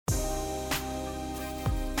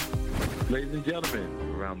Ladies and gentlemen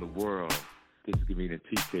around the world, this is comedian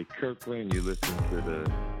T.K. Kirkland. You listen to the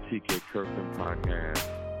T.K. Kirkland podcast.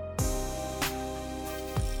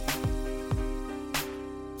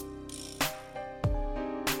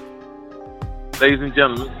 Ladies and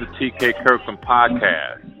gentlemen, this is the T.K. Kirkland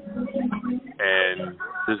podcast. And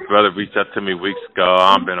this brother reached out to me weeks ago.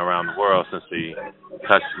 I've been around the world since he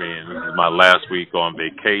touched me, and this is my last week on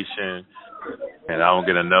vacation. And I won't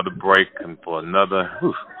get another break for another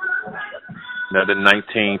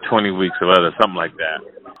 19, 20 weeks or other, something like that.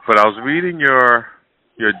 But I was reading your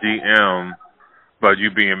DM about you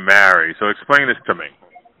being married. So explain this to me.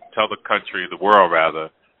 Tell the country, the world rather,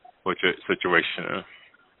 what your situation is.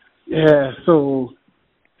 Yeah, so,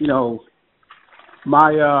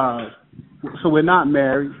 so we're not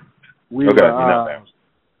married. You're not married.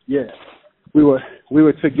 Yeah. We were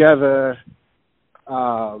together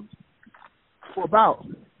for about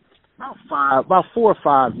 4 or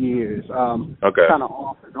 5 years. Kind of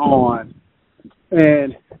off and on.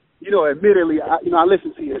 And, admittedly, I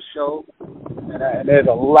listen to your show, and there's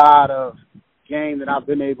a lot of game that I've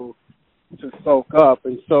been able to soak up.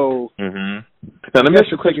 And so... Mm-hmm. Now, let me ask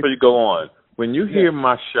you a question before you go on. When you hear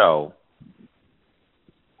my show,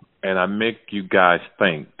 and I make you guys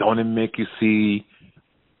think, don't it make you see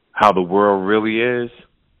how the world really is?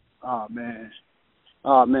 Oh, man.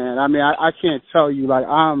 I mean, I can't tell you, like,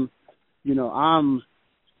 I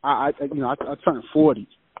turned 40.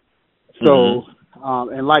 So,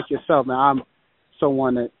 and like yourself, man, I'm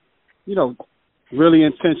someone that, really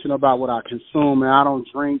intentional about what I consume, and I don't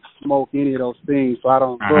drink, smoke, any of those things, so I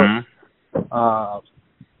don't look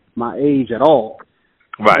my age at all.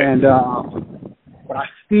 Right. And, but I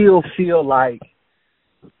still feel like,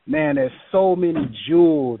 man, there's so many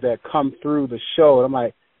jewels that come through the show. And I'm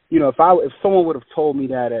like, if someone would have told me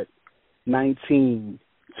that at 19,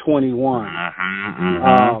 21,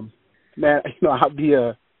 man, I'd be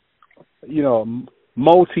a,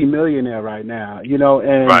 multi-millionaire right now,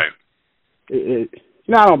 and right. I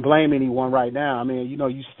don't blame anyone right now. I mean,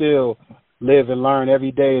 you still live and learn.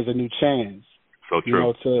 Every day is a new chance. So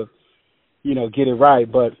true. To, get it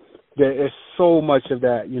right. But there is so much of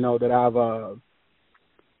that, that I've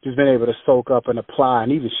just been able to soak up and apply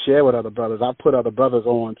and even share with other brothers. I put other brothers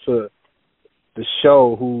on to the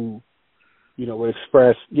show who, would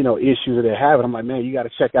express, issues that they're having. I'm like, man, you got to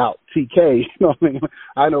check out TK. You know what I mean?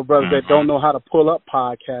 I know brothers that don't know how to pull up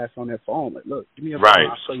podcasts on their phone. Like, look, give me a phone.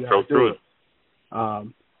 I'll show you how to do it.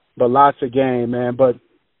 But lots of game, man. But,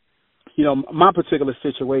 my particular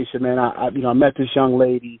situation, man, I met this young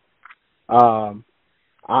lady. I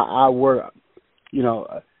work,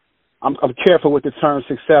 I'm careful with the term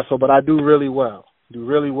successful, but I do really well.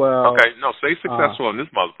 Okay, no, say successful in this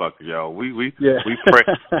motherfucker, yo. We pray.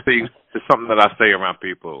 See, it's something that I say around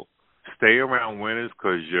people. Stay around winners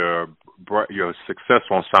because your success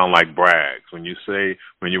won't sound like brags. When you're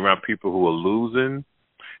around people who are losing,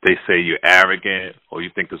 they say you're arrogant or you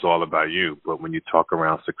think it's all about you. But when you talk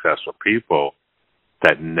around successful people,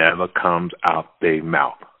 that never comes out their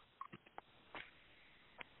mouth.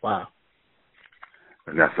 Wow.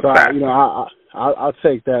 And that's a fact. I'll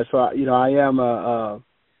take that. So, I am a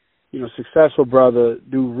successful brother,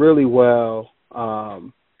 do really well,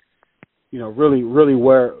 really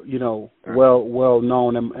well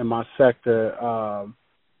known in my sector. I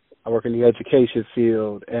work in the education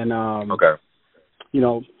field and,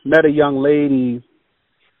 met a young lady,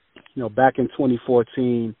 back in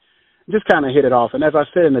 2014, just kind of hit it off. And as I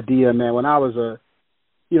said in the DM, man, when I was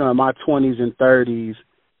in my 20s and 30s,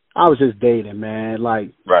 I was just dating, man.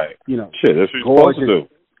 Like, right. Shit, that's what you're gorgeous, supposed to do.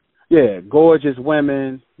 Yeah, gorgeous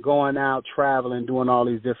women, going out, traveling, doing all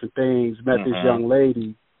these different things. Met this young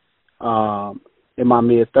lady in my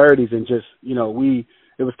mid-30s, and just, it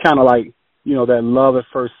was kind of like, that love at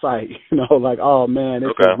first sight. Like, oh, man,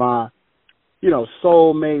 this is my,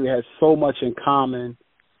 soulmate. We had so much in common.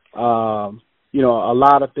 A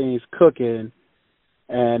lot of things cooking,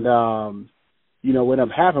 and what ended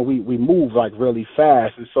up happening, we moved like really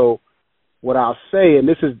fast. And so what I'll say, and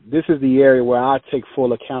this is the area where I take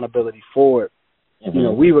full accountability for it.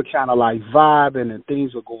 We were kind of like vibing and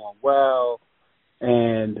things were going well,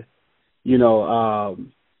 and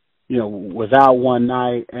was out one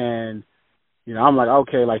night, and I'm like,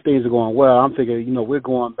 okay, like things are going well. I'm thinking, we're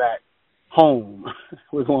going back home.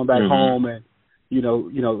 We're going back home, and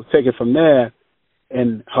take it from there.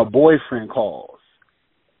 And her boyfriend calls.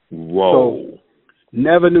 Whoa. So,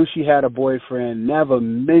 never knew she had a boyfriend, never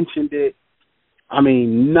mentioned it. I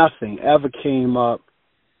mean, nothing ever came up.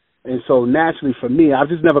 And so naturally for me, I've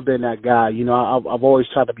just never been that guy. I've always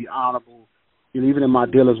tried to be honorable. Even in my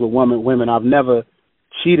dealings with women, I've never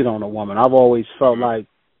cheated on a woman. I've always felt like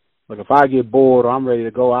Like, if I get bored or I'm ready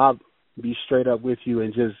to go, I'll be straight up with you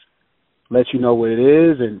and just let you know what it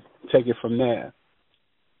is and take it from there.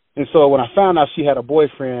 And so when I found out she had a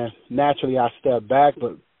boyfriend, naturally I stepped back.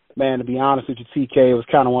 But, man, to be honest with you, TK, it was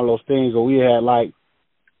kind of one of those things where we had, like,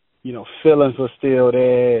 you know, feelings were still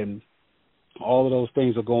there and all of those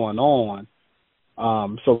things are going on.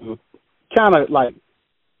 So we kind of, like,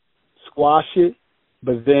 squash it,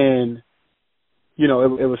 but then, you know,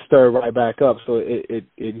 it was stirred right back up. So it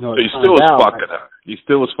you know, so you still was fucking her. You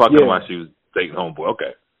still was fucking her while she was dating homeboy.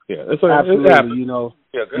 Okay. Yeah, that's absolutely, you know.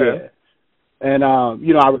 Yeah, go ahead. And,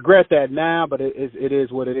 you know, I regret that now, but it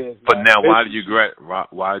is what it is. But now, why do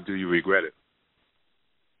you regret it?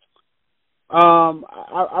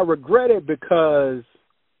 I regret it because,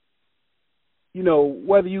 you know,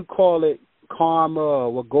 whether you call it karma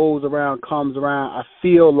or what goes around comes around, I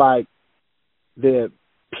feel like the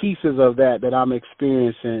pieces of that I'm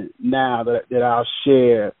experiencing now that I'll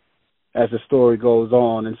share as the story goes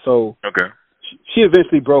on. And so she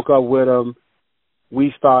eventually broke up with him.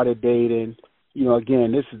 We started dating. You know,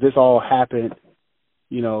 again, this all happened,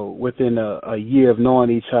 you know, within a year of knowing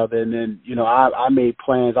each other. And then, you know, I made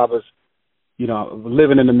plans. I was, you know,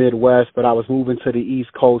 living in the Midwest, but I was moving to the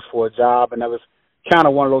East Coast for a job. And that was kind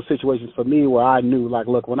of one of those situations for me where I knew, like,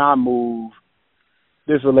 look, when I move,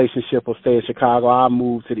 this relationship will stay in Chicago. I'll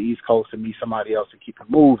move to the East Coast and meet somebody else and keep it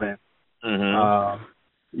moving.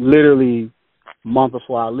 Literally a month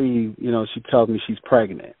before I leave, you know, she tells me she's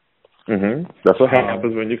pregnant. That's what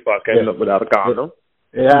happens when you fuck end up without a condom.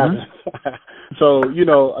 Yeah. So, you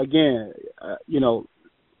know, again, you know,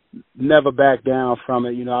 never back down from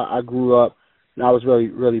it. You know, I grew up and I was really,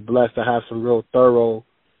 really blessed to have some real thorough,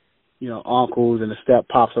 you know, uncles and the step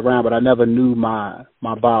pops around, but I never knew my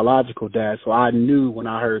biological dad. So I knew when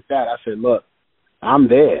I heard that, I said, look, I'm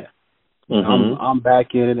there. I'm back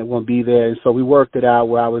in it and won't be there. And so we worked it out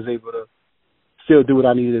where I was able to still do what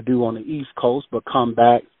I needed to do on the East Coast, but come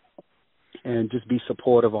back and just be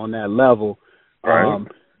supportive on that level. Right.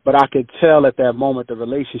 But I could tell at that moment the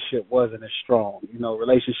relationship wasn't as strong. You know,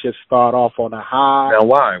 relationships start off on a high. Now,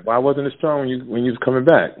 why? Why wasn't it strong when you was coming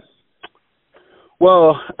back?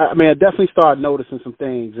 Well, I mean, I definitely started noticing some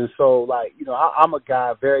things. And so, like, you know, I'm a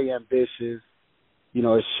guy very ambitious. You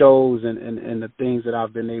know, it shows in the things that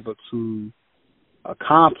I've been able to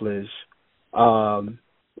accomplish. But on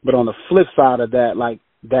the flip side of that, like,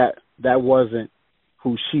 that wasn't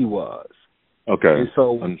who she was. Okay. And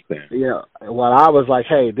so, understand. Yeah, while I was like,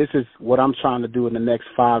 hey, this is what I'm trying to do in the next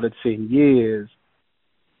 5 to 10 years,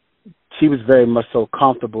 she was very much so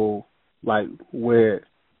comfortable, like, where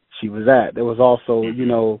she was at. There was also, you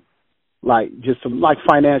know, like, just some, like,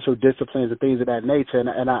 financial disciplines and things of that nature.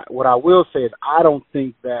 And what I will say is I don't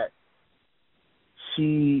think that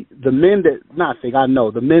the men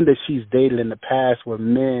that she's dated in the past were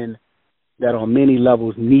men that on many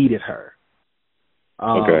levels needed her.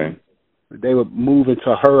 Okay. They would move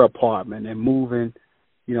into her apartment and moving,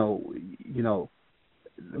 you know,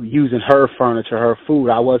 using her furniture, her food.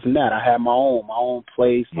 I wasn't that. I had my own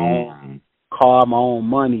place, my own car, my own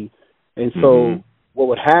money. And so what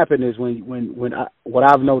would happen is what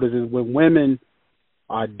I've noticed is when women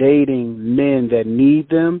are dating men that need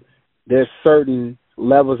them, there's certain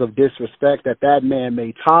levels of disrespect that man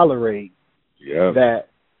may tolerate that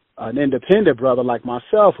an independent brother like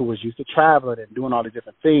myself who was used to traveling and doing all the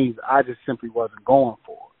different things, I just simply wasn't going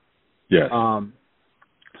for. Yes.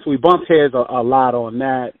 So we bumped heads a lot on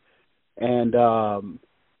that. And,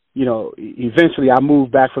 you know, eventually I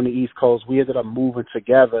moved back from the East Coast. We ended up moving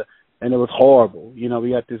together, and it was horrible. You know,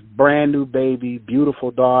 we got this brand new baby,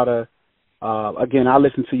 beautiful daughter. Again, I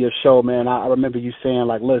listened to your show, man. I remember you saying,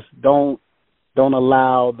 like, listen, don't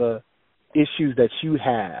allow the issues that you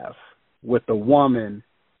have with the woman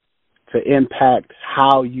to impact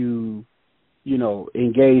how you know,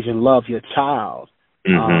 engage and love your child.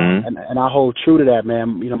 And I hold true to that,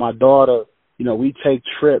 man. You know, my daughter, you know, we take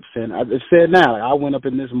trips, and I said now, like, I went up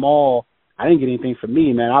in this mall. I didn't get anything for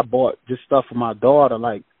me, man. I bought just stuff for my daughter.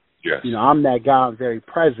 Like, you know, I'm that guy. I'm very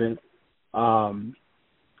present.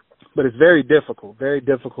 But it's very difficult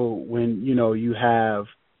when, you know, you have,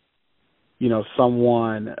 you know,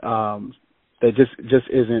 someone that just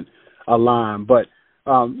isn't aligned. But,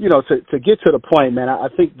 you know, to get to the point, man, I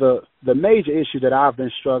think the major issue that I've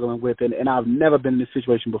been struggling with, and I've never been in this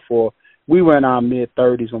situation before, we were in our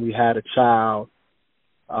mid-30s when we had a child.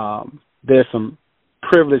 There's some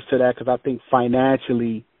privilege to that because I think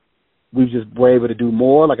financially we just were able to do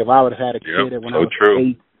more. Like if I would have had a kid when I was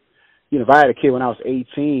 8, you know, if I had a kid when I was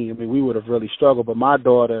 18, I mean, we would have really struggled. But my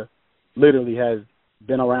daughter literally has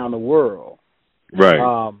been around the world.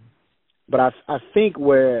 Right. But I think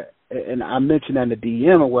where and I mentioned that in the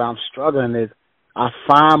DM, and where I'm struggling is I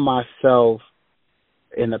find myself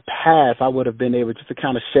in the past, I would have been able just to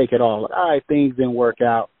kind of shake it all. Like, all right, things didn't work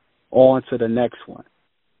out, on to the next one.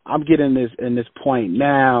 I'm getting in this point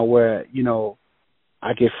now where, you know,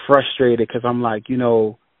 I get frustrated because I'm like, you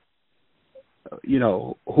know,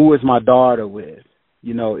 who is my daughter with?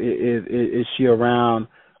 You know, is she around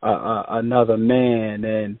another man?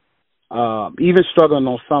 And even struggling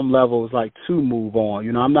on some levels, like, to move on.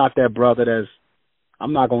 You know, I'm not that brother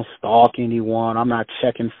I'm not going to stalk anyone. I'm not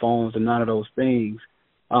checking phones and none of those things.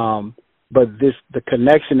 But the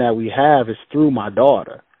connection that we have is through my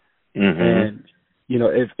daughter. Mm-hmm. And, you know,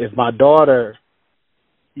 if my daughter,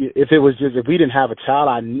 if we didn't have a child,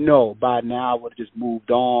 I know by now I would have just moved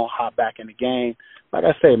on, hopped back in the game. Like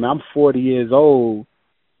I say, man, I'm 40 years old.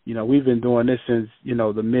 You know, we've been doing this since, you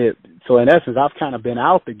know, so in essence, I've kind of been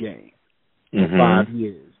out the game for 5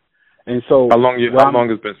 years. And so how long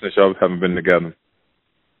has it been since y'all haven't been together?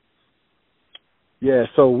 Yeah,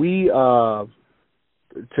 so we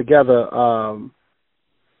together.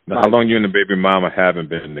 Now, how long you and the baby mama haven't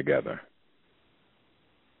been together?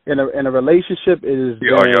 In a relationship, it is.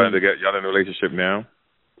 Y'all in a relationship now?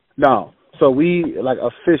 No, so we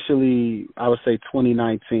officially, I would say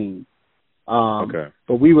 2019. Okay.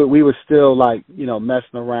 But we were still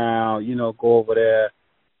messing around, go over there,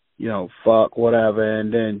 fuck whatever,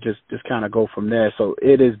 and then just kind of go from there. So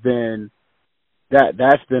it has been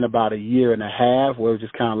that's been about a year and a half where it was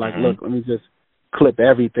just kind of like, look, let me just clip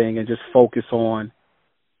everything and just focus on,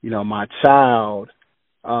 my child.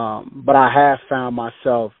 But I have found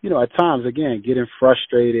myself, at times, again, getting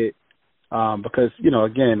frustrated because,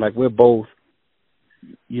 again, we're both,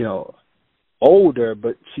 older,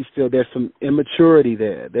 but there's some immaturity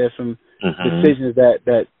there. There's some decisions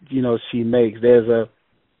that she makes. There's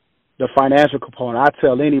the financial component. I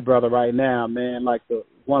tell any brother right now, man,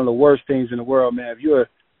 one of the worst things in the world, man, if you're a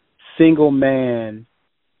single man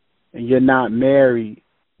and you're not married,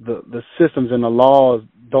 the systems and the laws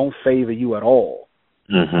don't favor you at all.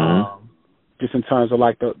 Just in terms of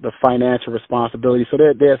the financial responsibility. So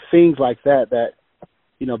there are things like that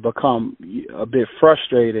become a bit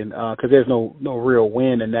frustrating because there's no real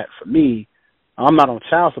win in that for me. I'm not on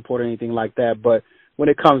child support or anything like that, but when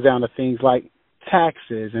it comes down to things like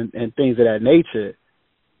taxes and things of that nature,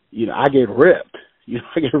 I get ripped.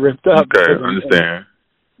 I get ripped up. Okay, understand.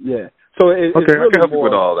 Yeah. So it's okay, really I can help you more,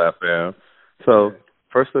 with all that, fam. So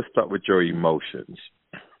first, let's start with your emotions.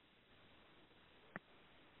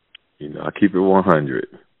 I keep it 100.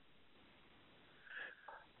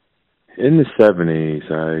 In the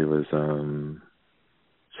 70s, I was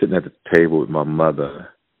sitting at the table with my mother,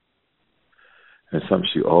 and something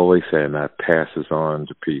she always said, and that passes on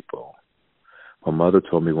to people. My mother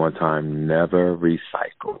told me one time, never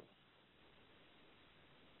recycle.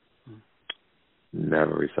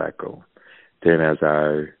 Never recycle. Then as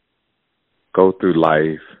I go through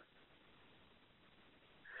life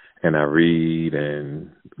and I read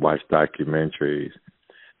and watch documentaries,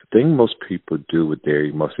 the thing most people do with their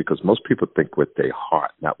emotions, because most people think with their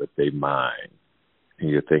heart, not with their mind, and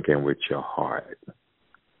you're thinking with your heart.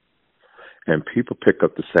 And people pick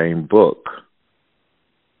up the same book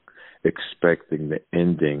expecting the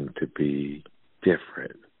ending to be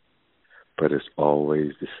different, but it's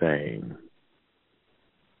always the same.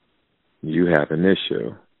 You have an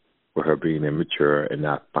issue with her being immature and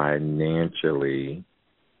not financially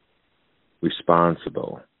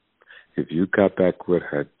responsible. If you got back with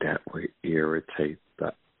her, that would irritate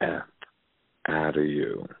the F out of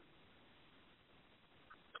you.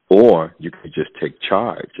 Or you could just take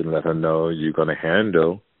charge and let her know you're going to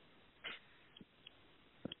handle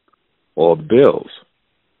all the bills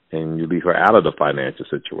and you leave her out of the financial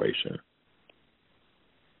situation.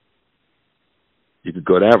 You could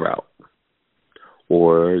go that route.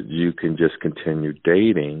 Or you can just continue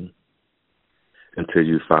dating until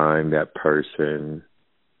you find that person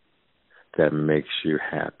that makes you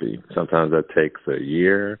happy. Sometimes that takes a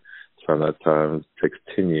year. Sometimes it takes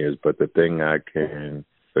 10 years. But the thing I can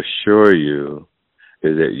assure you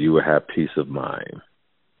is that you will have peace of mind.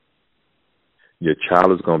 Your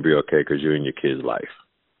child is going to be okay because you're in your kid's life.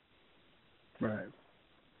 Right.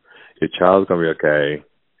 Your child's going to be okay.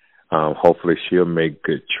 Hopefully she'll make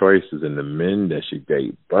good choices in the men that she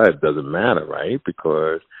dates, but it doesn't matter, right?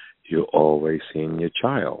 Because you're always seeing your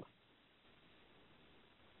child.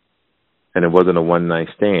 And it wasn't a one-night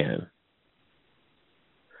stand.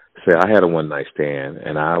 Say, I had a one-night stand,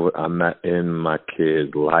 and I'm not in my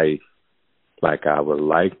kid's life like I would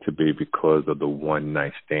like to be because of the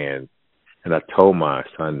one-night stand. And I told my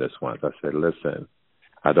son this once. I said, listen,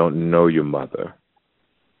 I don't know your mother.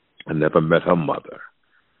 I never met her mother.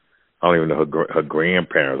 I don't even know her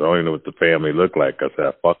grandparents. I don't even know what the family looked like. I said,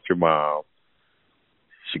 I fucked your mom.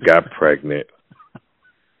 She got pregnant.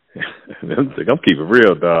 I'm keeping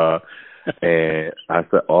real, dog. And I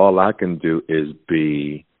said, all I can do is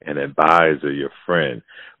be an advisor, your friend,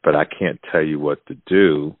 but I can't tell you what to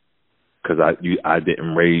do because I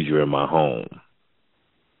didn't raise you in my home.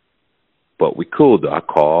 But we cool, though. I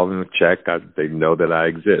call and check. They know that I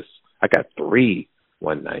exist. I got 3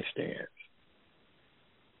 one-night stands.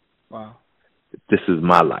 Wow. This is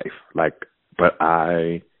my life. But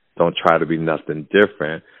I don't try to be nothing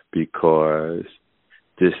different because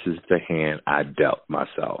this is the hand I dealt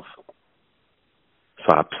myself.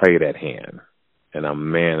 So I play that hand, and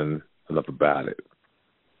I'm man enough about it.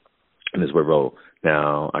 And this is what I roll.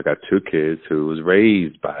 Now, I got 2 kids who was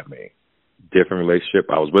raised by me. Different relationship.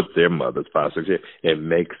 I was with their mothers 5, 6 years. It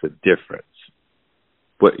makes a difference.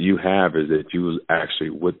 What you have is that you was actually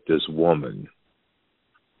with this woman.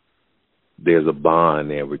 There's a bond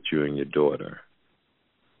there with you and your daughter.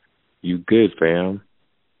 You good, fam.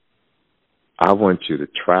 I want you to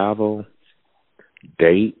travel,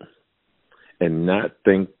 date, and not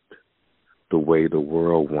think the way the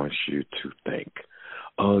world wants you to think.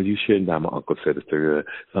 Oh, you shouldn't. My uncle said it.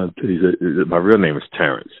 My real name is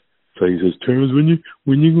Terrence. So he says, Terrence,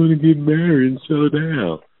 when you going to get married and settle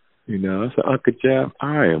down? You know, I said, Uncle Jeff,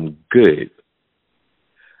 I am good.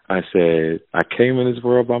 I said, I came in this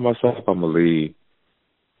world by myself. I'm going to leave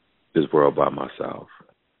this world by myself.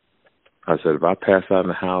 I said, if I pass out in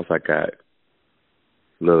the house, I got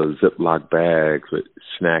little Ziploc bags with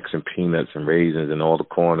snacks and peanuts and raisins in all the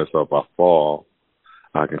corners, so if I fall,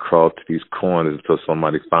 I can crawl to these corners until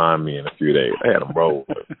somebody find me in a few days. I had them roll.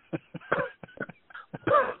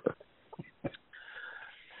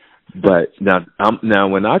 But now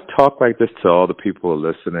when I talk like this to all the people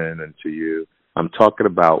listening and to you, I'm talking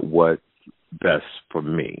about what's best for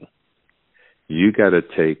me. You got to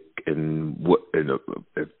take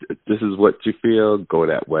if this is what you feel, go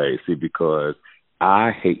that way. See, because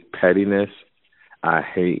I hate pettiness. I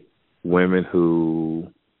hate women who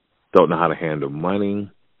don't know how to handle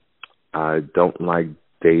money. I don't like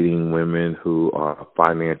dating women who are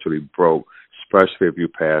financially broke, especially if you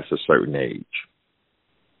pass a certain age,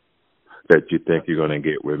 that you think you're going to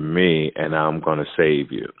get with me and I'm going to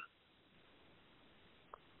save you.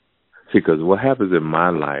 See, because what happens in my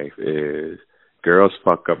life is girls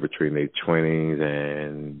fuck up between their 20s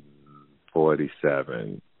and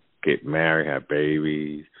 47, get married, have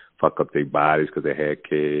babies, fuck up their bodies because they had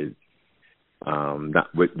kids,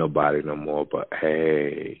 not with nobody no more, but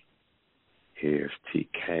hey, here's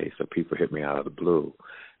TK. So people hit me out of the blue.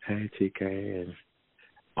 Hey, TK. And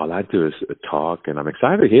all I do is talk, and I'm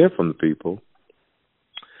excited to hear from the people,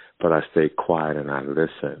 but I stay quiet and I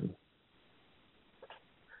listen.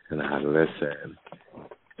 And I listen.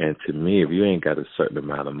 And to me, if you ain't got a certain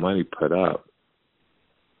amount of money put up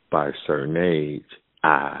by a certain age,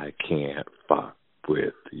 I can't fuck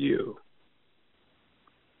with you.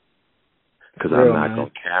 Because I'm not going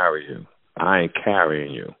to carry you. I ain't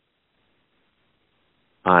carrying you.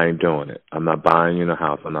 I ain't doing it. I'm not buying you no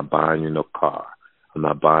house. I'm not buying you no car. I'm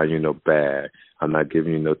not buying you no bag. I'm not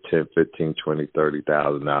giving you no $10, $15, $20,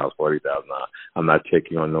 $30,000, $40,000. I'm not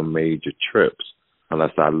taking you on no major trips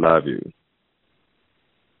unless I love you.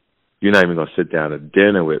 You're not even going to sit down at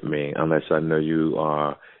dinner with me unless I know you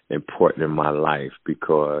are important in my life,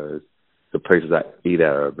 because the places I eat at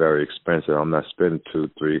are very expensive. I'm not spending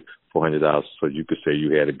 $200, $300, $400 so you could say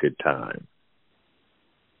you had a good time.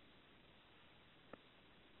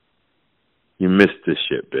 You missed this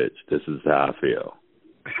shit, bitch. This is how I feel.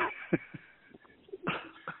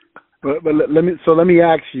 But let me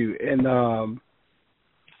ask you,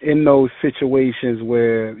 in those situations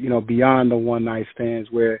where, you know, beyond the one night stands,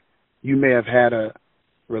 where you may have had a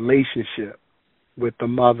relationship with the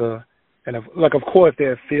mother, and of course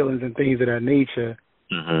there are feelings and things of that nature.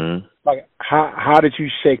 Mm-hmm. Like how did you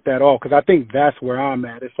shake that off? Because I think that's where I'm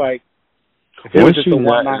at. It's like if it was just a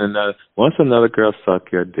one night. Once another girl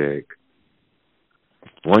suck your dick,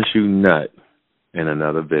 once you nut in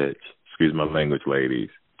another bitch, excuse my language, ladies,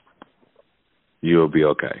 you'll be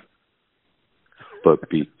okay. But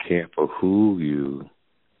be careful who you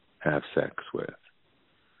have sex with.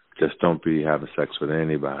 Just don't be having sex with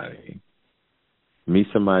anybody. Meet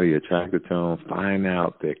somebody attracted to them, find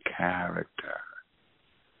out their character.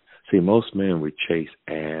 See, most men would chase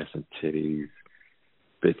ass and titties.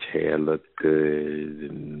 Bitch hair look good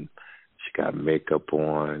and she got makeup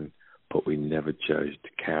on, but we never judge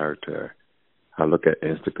the character. I look at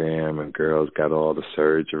Instagram and girls got all the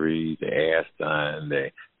surgery, their ass done,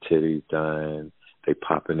 their titties done. They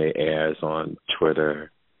popping their ass on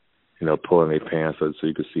Twitter. pulling their pants up so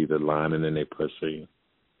you can see the lining in their pussy.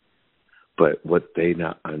 But what they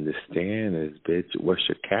not understand is, bitch, what's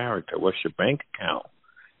your character? What's your bank account?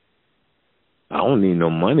 I don't need no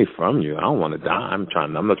money from you. I don't want to die. I'm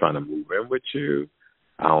not trying to move in with you.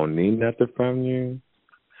 I don't need nothing from you.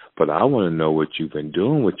 But I want to know what you've been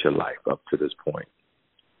doing with your life up to this point.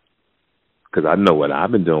 Because I know what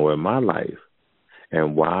I've been doing with my life.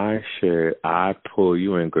 And why should I pull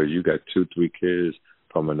you in because you got 2, 3 kids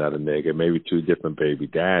from another nigga, maybe 2 different baby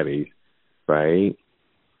daddies, right?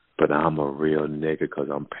 But I'm a real nigga because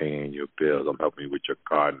I'm paying your bills. I'm helping you with your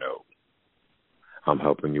car note. I'm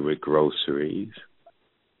helping you with groceries.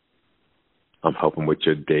 I'm helping with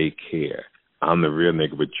your daycare. I'm the real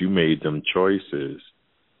nigga, but you made them choices.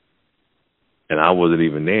 And I wasn't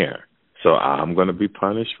even there. So I'm going to be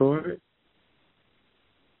punished for it?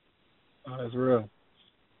 Oh, that's real.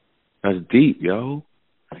 That's deep, yo.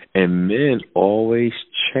 And men always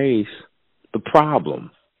chase the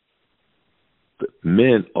problem.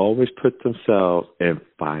 Men always put themselves in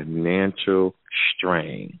financial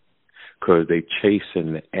strain because they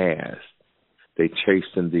chasing the ass. They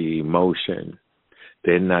chasing the emotion.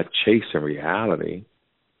 They're not chasing reality.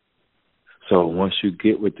 So once you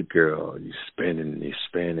get with the girl, you're spinning.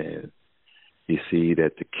 You see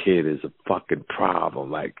that the kid is a fucking problem.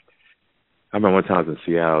 Like, I remember one time I was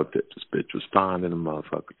in Seattle, this bitch was finding a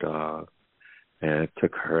motherfucker, dog. And I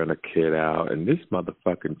took her and a kid out, and this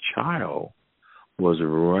motherfucking child was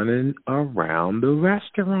running around the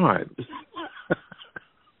restaurant.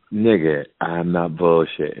 Nigga, I'm not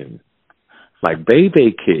bullshitting. Like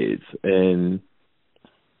baby kids. And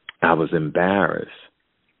I was embarrassed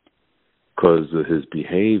because of his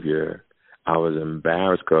behavior. I was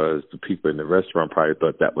embarrassed because the people in the restaurant probably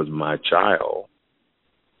thought that was my child.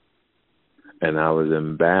 And I was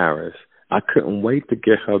embarrassed. I couldn't wait to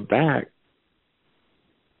get her back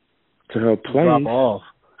to her place. Drop off.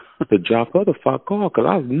 To drop her the fuck off, because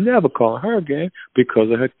I was never calling her again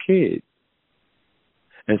because of her kid.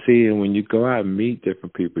 And see, when you go out and meet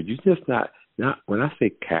different people, you just not when I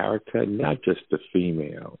say character, not just the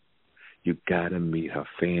female. You gotta meet her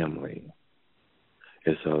family.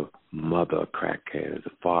 Is her mother a crackhead? Is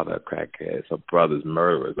her father a crackhead? Is her brother's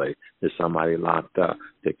murderers? Like, is somebody locked up?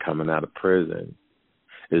 They're coming out of prison.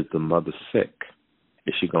 Is the mother sick?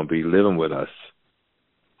 Is she gonna be living with us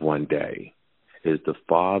one day? Is the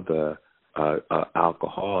father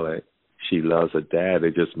alcoholic? She loves her dad. They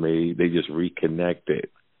just reconnected.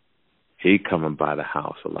 He coming by the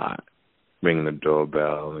house a lot, ringing the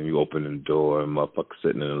doorbell, and you open the door, and motherfucker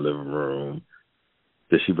sitting in the living room.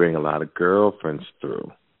 Does she bring a lot of girlfriends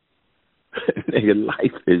through? Nigga,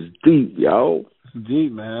 life is deep, yo. It's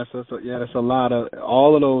deep, man. That's a lot of,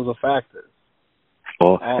 all of those are factors.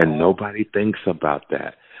 And nobody thinks about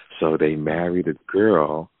that. So they married a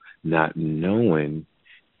girl not knowing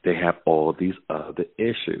they have all these other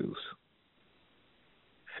issues.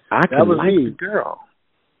 I can like the girl.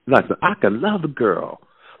 Listen, I can love a girl.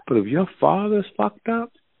 But if your father's fucked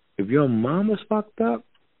up, if your mama's fucked up,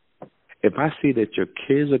 if I see that your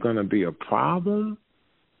kids are going to be a problem,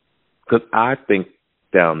 because I think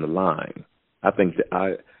down the line, I think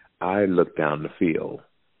that I look down the field.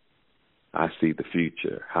 I see the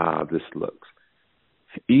future, how this looks.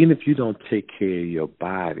 Even if you don't take care of your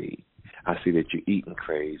body, I see that you're eating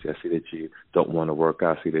crazy. I see that you don't want to work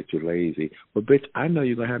out. I see that you're lazy. Well, bitch, I know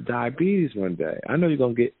you're going to have diabetes one day. I know you're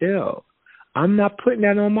going to get ill. I'm not putting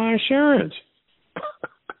that on my insurance.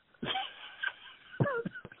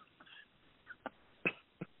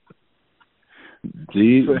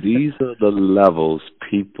 These are the levels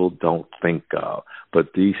people don't think of.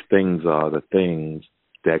 But these things are the things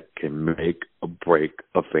that can make or break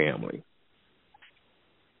a family.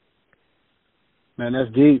 Man,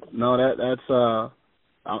 that's deep. No, that's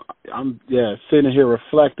I'm sitting here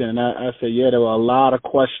reflecting, and I said, there were a lot of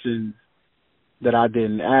questions that I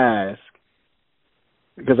didn't ask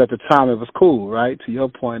because at the time it was cool, right? To your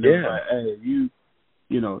point, it was like, hey,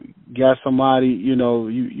 you know, got somebody,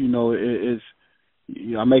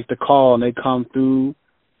 I make the call and they come through,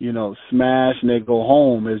 smash and they go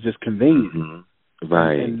home. It's just convenient,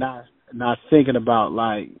 right? And not thinking about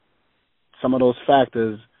like some of those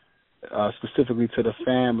factors. Specifically to the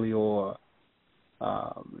family, or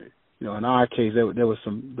in our case, there was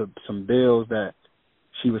some bills that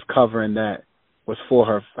she was covering that was for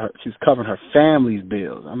her. She was covering her family's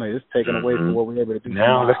bills. I mean, it's taken away from what we're able to do.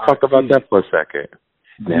 Now let's talk about that for a second.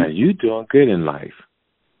 Now you doing good in life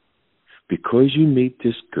because you meet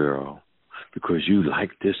this girl, because you like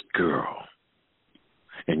this girl,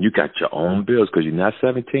 and you got your own bills because you're not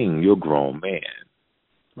 17. You're a grown man,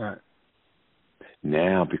 right?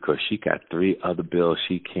 Now, because she got 3 other bills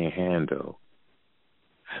she can't handle,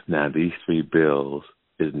 now these 3 bills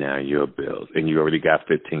is now your bills, and you already got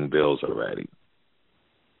 15 bills already.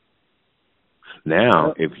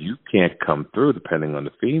 Now, if you can't come through, depending on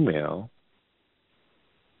the female,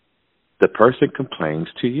 the person complains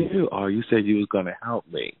to you. Oh, you said you was going to help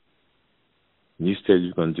me. You said you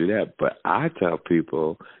were going to do that. But I tell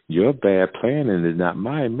people, your bad planning is not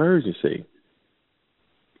my emergency.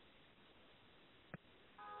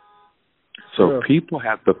 So people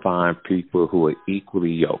have to find people who are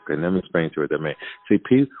equally yoked. And let me explain to you what that means. See,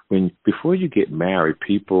 before you get married,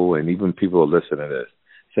 people, and even people who listen to this,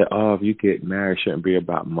 say, oh, if you get married, it shouldn't be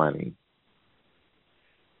about money.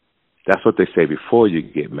 That's what they say before you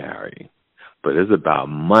get married. But it's about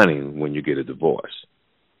money when you get a divorce.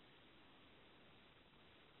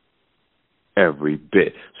 Every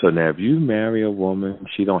bit. So now if you marry a woman,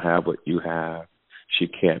 she don't have what you have, she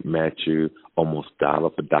can't match you almost dollar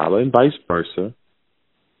for dollar, and vice versa,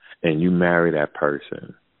 and you marry that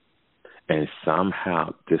person, and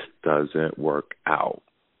somehow this doesn't work out.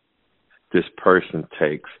 This person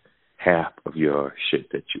takes half of your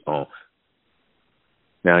shit that you own.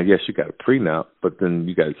 Now, yes, you got a prenup, but then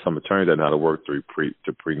you got some attorneys that know how to work through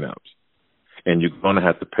prenups, and you're going to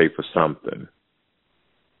have to pay for something.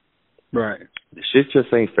 Right. The shit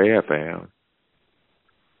just ain't fair, fam.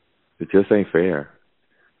 It just ain't fair.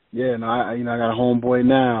 Yeah, no, I got a homeboy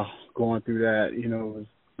now going through that.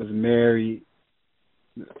 Was married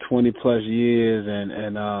 20 plus years,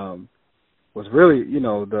 and was really,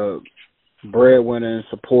 the breadwinner and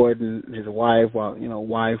supporting his wife while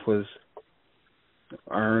wife was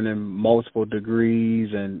earning multiple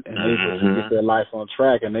degrees and they just get their life on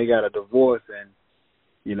track, and they got a divorce, and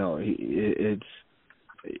it's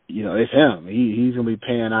him. He's gonna be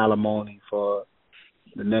paying alimony for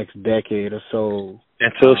the next decade or so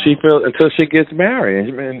until she gets married.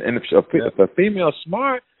 And if a female's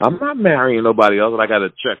smart, I'm not marrying nobody else. I got a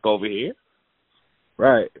check over here.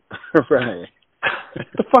 Right, right.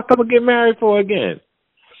 The fuck I'm gonna get married for again?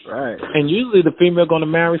 Right. And usually the female gonna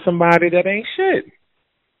marry somebody that ain't shit.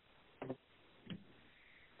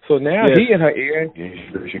 So now he in her ear.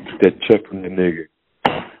 Yeah, she get that check from the nigga.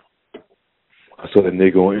 I saw the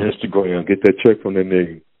nigga on Instagram. Get that check from the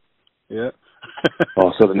nigga. Yeah.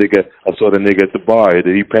 I saw the nigga at the bar.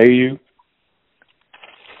 Did he pay you?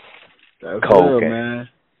 That's real, man.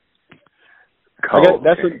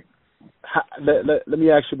 Let me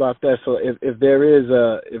ask you about that. So if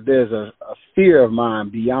there's a fear of mine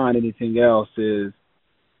beyond anything else, is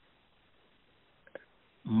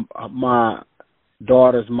my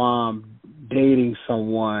daughter's mom dating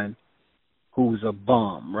someone who's a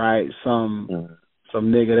bum, right? Some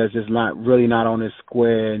nigga that's just not on his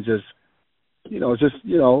square, and just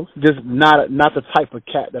not the type of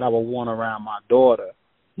cat that I would want around my daughter.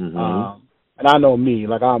 And I know me,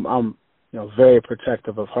 like I'm very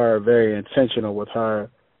protective of her, very intentional with her.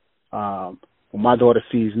 When my daughter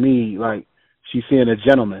sees me, like she's seeing a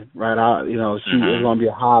gentleman, right? She is gonna be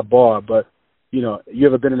a high bar, but you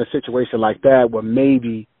ever been in a situation like that where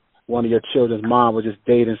maybe one of your children's mom was just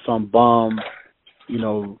dating some bum,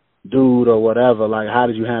 dude or whatever? Like, how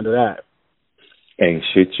did you handle that? Ain't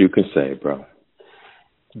shit you can say, bro.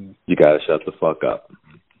 You gotta shut the fuck up.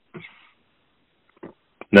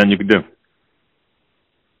 Nothing you can do.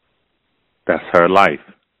 That's her life.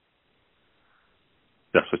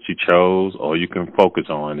 That's what you chose. All you can focus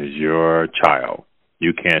on is your child.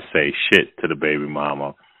 You can't say shit to the baby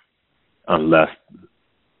mama unless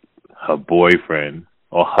her boyfriend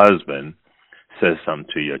or husband says something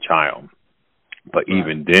to your child. But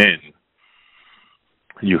even then,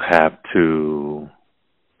 you have to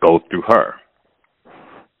go through her.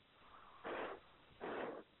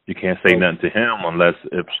 You can't say nothing to him unless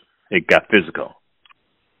it got physical.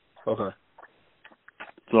 Okay.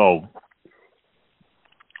 So,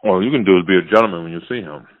 all you can do is be a gentleman when you see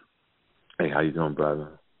him. Hey, how you doing,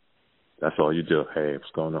 brother? That's all you do. Hey,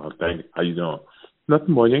 what's going on? Thank you. How you doing?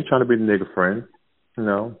 Nothing more. You ain't trying to be the nigga friend.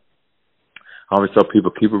 I always tell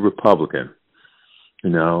people, keep it Republican.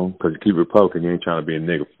 Because you keep it Republican, you ain't trying to be a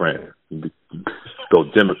nigga friend. You go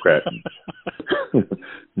Democrat.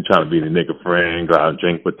 You're trying to be the nigga friend, go out and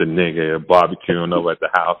drink with the nigga, barbecuing over at the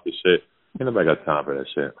house and shit. Ain't nobody got time for that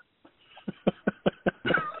shit.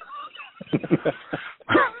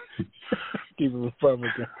 Keep it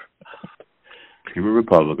Republican. Keep it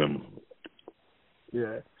Republican.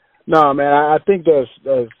 Yeah. No, man, I think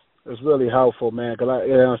that's really helpful, man, because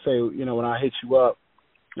when I hit you up,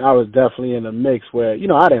 I was definitely in the mix where,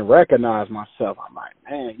 I didn't recognize myself. I'm like,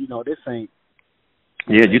 man, this ain't.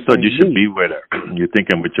 Yeah, you thought you should be with her. You're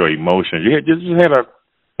thinking with your emotions. You just had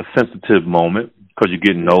a sensitive moment because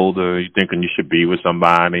you're getting older, you're thinking you should be with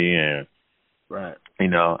somebody, and right. You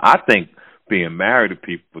know, I think being married to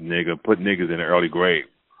people, nigga, put niggas in the early grave.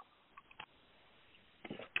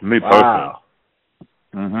 Me personally.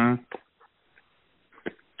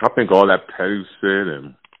 I think all that petty shit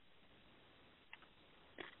and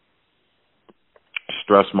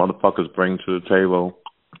stress motherfuckers bring to the table,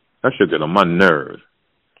 that shit get on my nerves.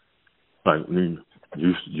 Like, you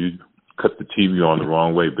cut the TV on the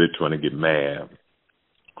wrong way, bitch, when I get mad.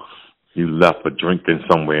 You left a drinking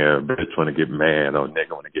somewhere, bitch, when I get mad, or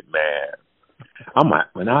nigga when I get mad.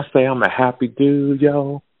 When I say I'm a happy dude,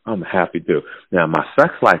 yo, I'm a happy dude. Now, my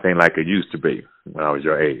sex life ain't like it used to be when I was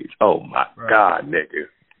your age. Oh, my God, nigga.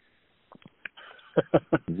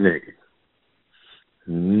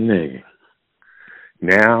 Nigga.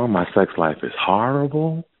 Now my sex life is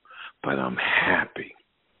horrible, but I'm happy.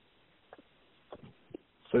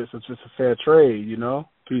 So it's just a fair trade, you know?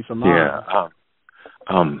 Peace of mind. Yeah.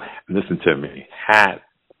 Listen to me.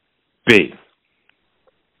 Happy.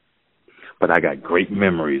 But I got great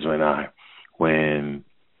memories when I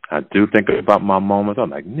do think about my moments. I'm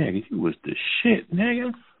like, nigga, you was the shit,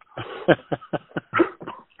 nigga.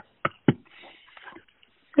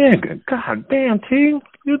 Nigga, god damn, T,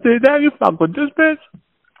 you did that? You fuck with this bitch?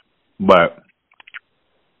 But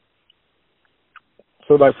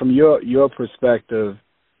so, like, from your perspective,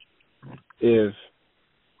 so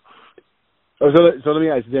let me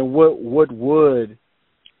ask you, then what would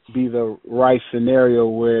be the right scenario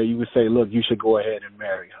where you would say, look, you should go ahead and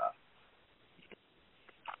marry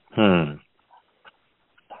her?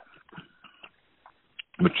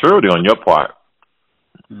 Maturity on your part.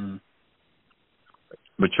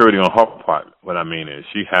 Maturity on her part. What I mean is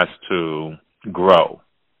she has to grow.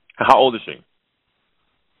 How old is she?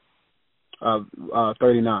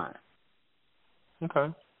 39.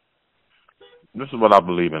 Okay. This is what I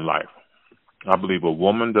believe in life. I believe a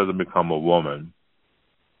woman doesn't become a woman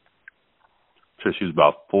till she's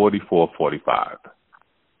about 44, 45.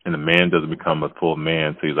 And a man doesn't become a full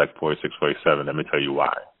man till he's like 46, 47. Let me tell you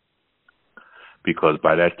why. Because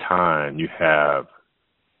by that time, you have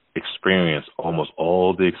experienced almost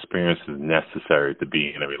all the experiences necessary to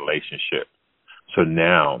be in a relationship. So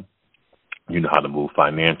now you know how to move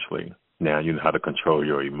financially. Now you know how to control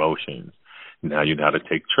your emotions. Now you know how to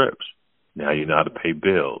take trips. Now you know how to pay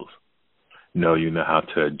bills. Now you know how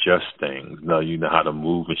to adjust things. Now you know how to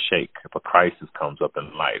move and shake. If a crisis comes up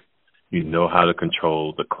in life, you know how to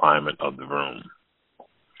control the climate of the room.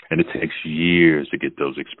 And it takes years to get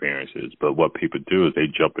those experiences. But what people do is they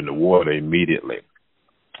jump in the water immediately.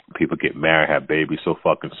 People get married, have babies so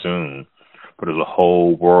fucking soon. But there's a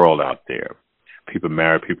whole world out there. People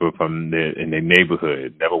marry people in their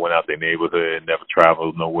neighborhood, never went out their neighborhood, never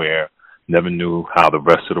traveled nowhere, never knew how the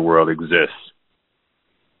rest of the world exists.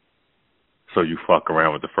 So you fuck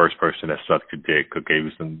around with the first person that sucked your dick or gave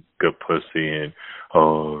you some good pussy and,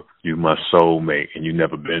 oh, you my soulmate, and you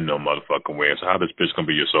never been no motherfucking where. So how this bitch gonna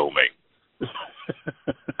be your soulmate?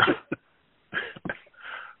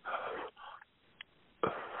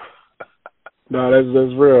 No, that's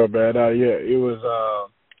real, man. Yeah, it was,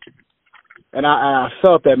 and I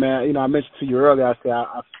felt that, man. You know, I mentioned to you earlier. I said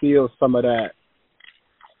I feel some of that,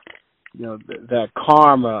 you know, that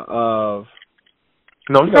karma of.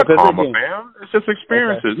 No, it's not karma, man. It's just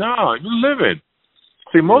experiences. Okay. No, you live it.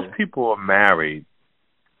 See, most people are married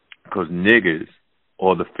because niggas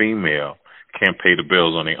or the female can't pay the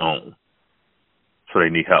bills on their own, so they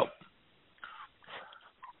need help.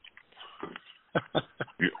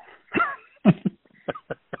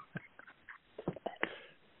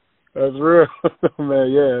 That's real, man.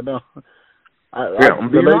 Yeah, no. I'm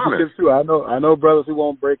being honest too. I know brothers who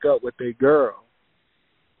won't break up with their girl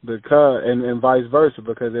because and vice versa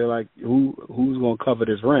because they're like, who's gonna cover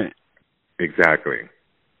this rent? Exactly.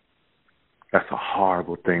 That's a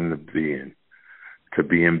horrible thing to be in. To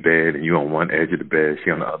be in bed and you on one edge of the bed, she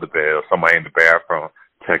on the other bed, or somebody in the bathroom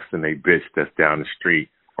texting a bitch that's down the street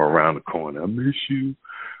or around the corner. I miss you.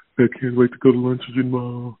 I can't wait to go to lunch with your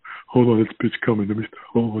mom. Hold on, this bitch coming. Let me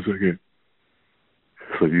hold on a second.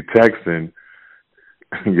 So you texting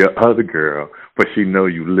your other girl, but she know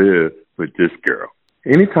you live with this girl.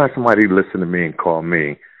 Anytime somebody listen to me and call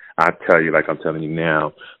me, I tell you, like I'm telling you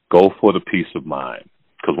now, go for the peace of mind.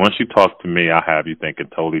 Because once you talk to me, I have you thinking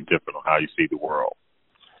totally different on how you see the world.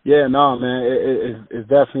 Yeah, no, man, it's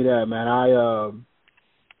definitely that, man.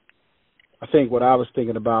 I think what I was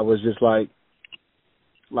thinking about was just like,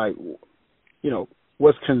 you know,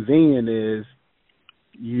 what's convenient is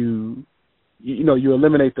you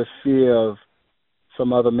eliminate the fear of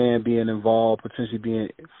some other man being involved, potentially being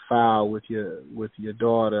foul with your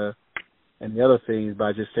daughter, and the other things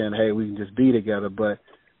by just saying, hey, we can just be together. But,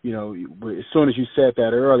 you know, as soon as you said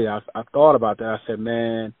that earlier, I thought about that. I said,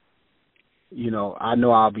 man, you know, I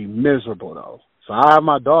know I'll be miserable, though. So I have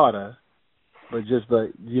my daughter, but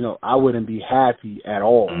you know, I wouldn't be happy at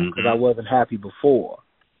all because I wasn't happy before.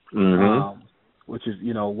 Which is,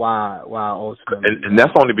 you know, why ultimately. And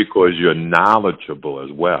that's only because you're knowledgeable as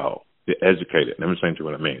well. You're educated. Let me explain to you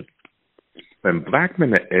what I mean. When black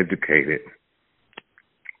men are educated,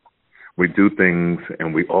 we do things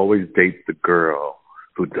and we always date the girl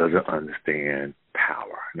who doesn't understand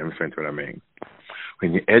power. Let me explain to you what I mean.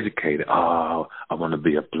 When you're educated, I want to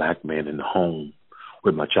be a black man in the home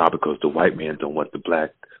with my child because the white man don't want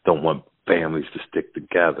families to stick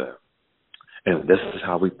together. And this is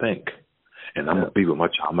how we think. And I'm going to be with my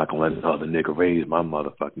child. I'm not going to let another nigga raise my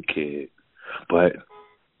motherfucking kid. But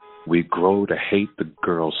we grow to hate the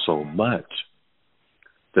girl so much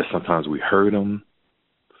that sometimes we hurt them.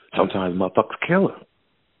 Sometimes motherfuckers kill her.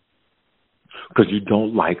 Because you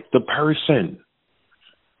don't like the person.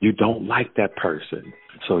 You don't like that person.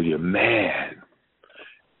 So you're mad.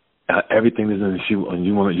 Everything is an issue, and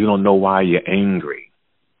you don't know why you're angry.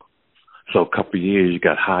 So a couple of years, you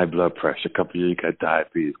got high blood pressure. A couple of years, you got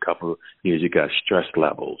diabetes. A couple of years, you got stress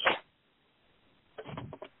levels.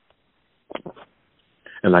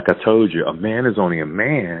 And like I told you, a man is only a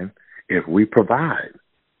man if we provide.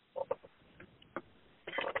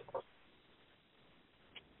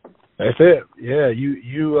 That's it. Yeah,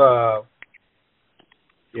 you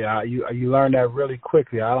learn that really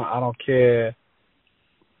quickly. I don't care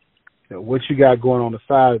what you got going on the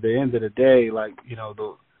side. At the end of the day, like, you know,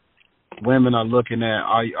 the women are looking at,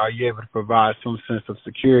 are you able to provide some sense of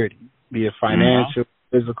security, be it financial,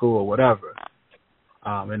 physical, or whatever.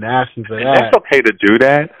 In the absence of that, that's okay to do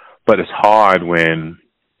that, but it's hard when,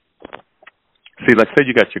 let's say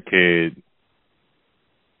you got your kid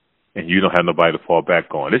and you don't have nobody to fall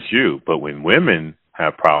back on. It's you. But when women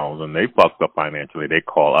have problems and they fucked up financially, they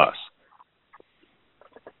call us.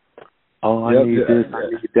 Oh, I need this, I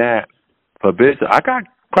need that. But bitch, I got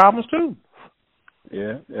problems too.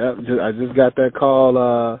 Yeah. I just got that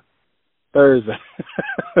call Thursday.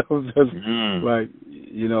 It was just like,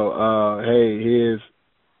 you know, hey, here's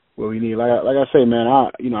what we need. Like I say, man,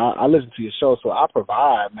 I listen to your show, so I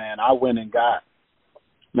provide, man. I went and got,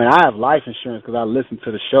 man, I have life insurance because I listened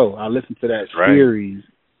to the show. I listened to that series,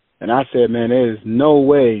 and I said, man, there is no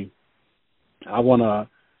way I want to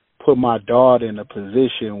put my daughter in a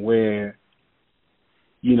position where,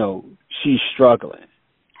 you know, she's struggling.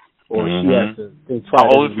 Or she has to think twice. How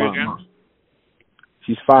old is she again?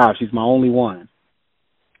 She's 5. She's my only one.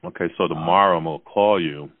 Okay, so tomorrow I'm going to call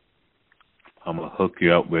you. I'm going to hook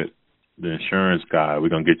you up with the insurance guy. We're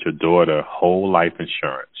going to get your daughter whole life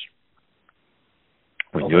insurance.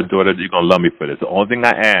 When your daughter, you're going to love me for this. The only thing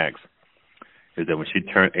I ask is that when she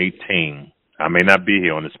turned 18, I may not be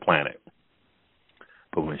here on this planet,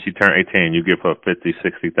 but when she turned 18, you give her a $50,000,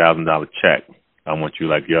 $60,000 check. I want you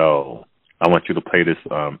like, yo, I want you to play this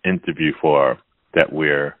interview for her that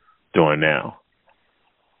we're doing now.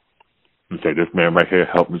 And say, this man right here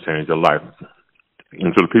helped me change your life.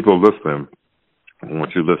 And to the people listening, I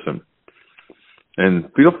want you to listen.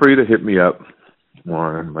 And feel free to hit me up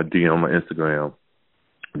on my DM, my Instagram.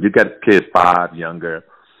 If you got kids 5, younger,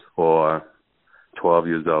 or 12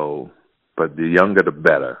 years old, but the younger the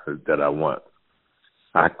better that I want.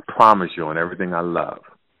 I promise you on everything I love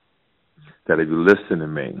that if you listen to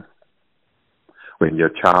me, when your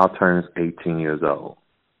child turns 18 years old,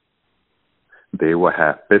 they will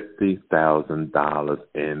have $50,000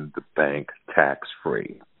 in the bank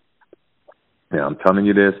tax-free. Now, I'm telling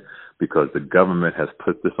you this because the government has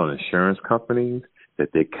put this on insurance companies that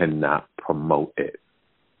they cannot promote it.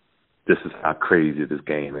 This is how crazy this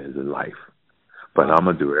game is in life. But I'm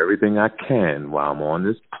going to do everything I can while I'm on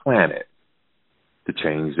this planet to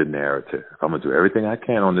change the narrative. I'm going to do everything I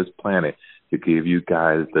can on this planet to give you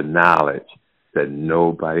guys the knowledge that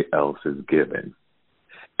nobody else is given.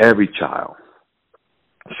 Every child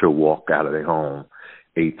should walk out of their home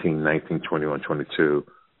 18, 19, 21, 22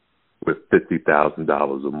 with $50,000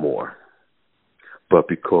 or more. But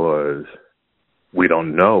because we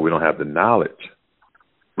don't know, we don't have the knowledge,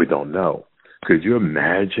 we don't know. Could you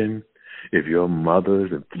imagine if your mother,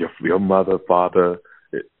 father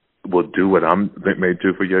will do what I may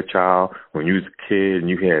do for your child when you was a kid and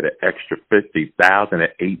you had an extra $50,000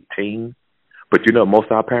 at 18? But you know most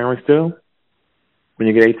of our parents do? When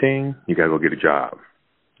you get 18, you got to go get a job.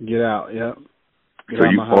 Get out, yeah. So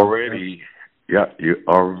you're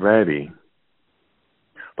already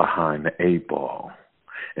behind the 8 ball.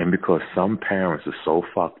 And because some parents are so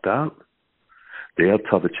fucked up, they'll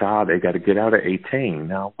tell the child they got to get out at 18.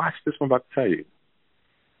 Now, watch this one I'm about to tell you.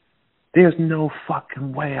 There's no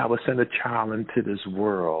fucking way I would send a child into this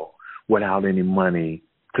world without any money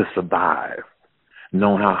to survive.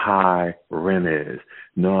 Knowing how high rent is,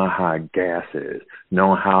 knowing how high gas is,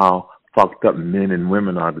 knowing how fucked up men and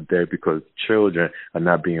women are today because children are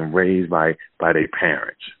not being raised by their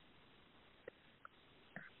parents.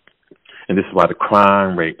 And this is why the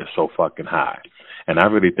crime rate is so fucking high. And I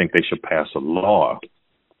really think they should pass a law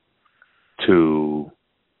to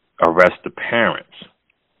arrest the parents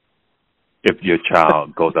if your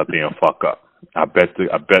child goes out there and fuck up. I bet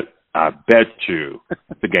you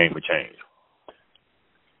the game would change.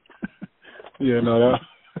 Yeah, no,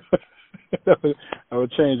 that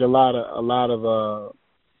would change a lot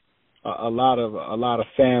of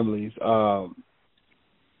families, for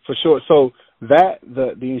sure. So that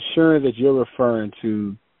the insurance that you're referring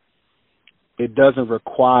to, it doesn't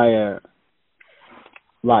require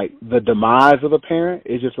like the demise of a parent.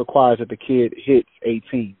 It just requires that the kid hits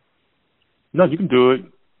 18. No, you can do it.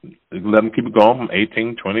 Let them keep it going from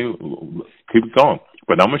 18, 20, keep it going.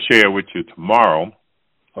 But I'm going to share with you tomorrow.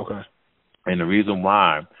 Okay. And the reason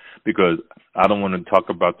why, because I don't want to talk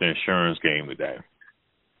about the insurance game today.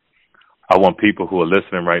 I want people who are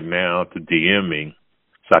listening right now to DM me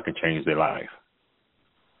so I can change their life.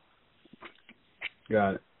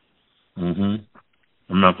 Got it. I'm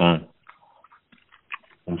not going.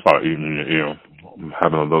 I'm sorry, I'm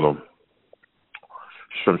having a little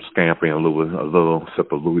shrimp scampi and a little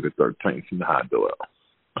sip of Louis the 13th. You know how I do it.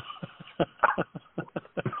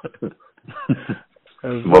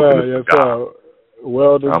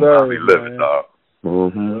 Well deserved. I'm living, dog.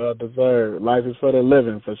 Well deserved. Life is for the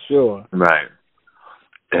living, for sure. Right.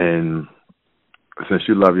 And since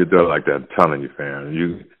you love your daughter like that, I'm telling you, fam,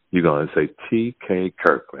 you're gonna say T.K.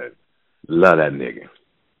 Kirkland. Love that nigga.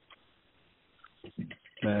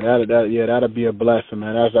 Man, that'll be a blessing,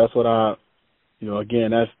 man. That's what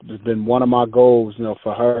again, that's been one of my goals,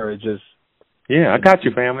 for her. It just. Yeah, I got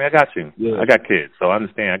you, family. I got you. Yeah. I got kids, so I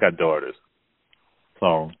understand. I got daughters.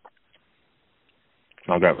 So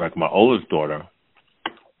I got like my oldest daughter.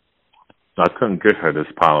 I couldn't get her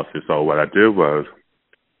this policy, so what I did was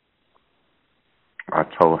I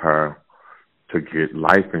told her to get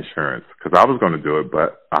life insurance because I was going to do it,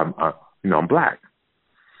 but I'm black.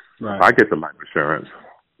 Right. If I get the life insurance,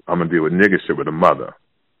 I'm going to deal with nigga shit with the mother.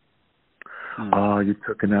 Oh, you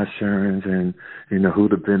took an insurance and, who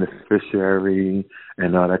the beneficiary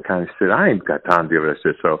and all that kind of shit. I ain't got time to deal with that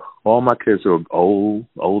shit. So all my kids who are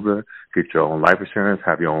older, get your own life insurance,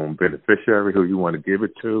 have your own beneficiary who you want to give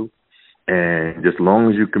it to, and just as long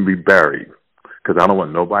as you can be buried. Because I don't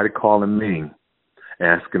want nobody calling me,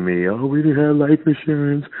 asking me, oh, we didn't have life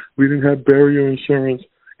insurance, we didn't have burial insurance,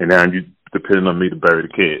 and now you depending on me to bury the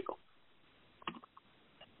kid.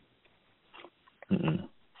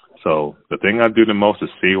 So the thing I do the most is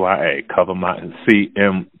CYA, cover my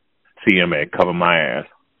CMA, cover my ass.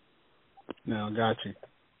 No, got you.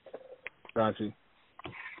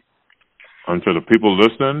 And to the people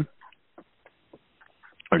listening,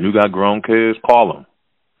 and you got grown kids, call them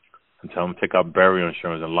and tell them to take out burial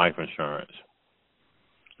insurance and life insurance,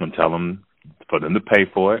 and tell them for them to pay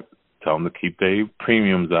for it. Tell them to keep their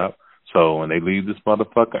premiums up, so when they leave this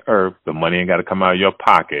motherfucking earth, the money ain't got to come out of your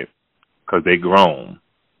pocket because they grown.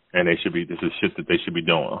 And this is shit that they should be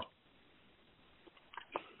doing.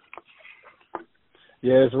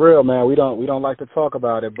 Yeah, it's real, man. We don't like to talk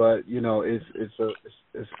about it, but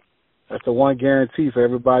that's the one guarantee for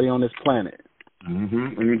everybody on this planet.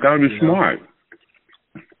 And you gotta be smart.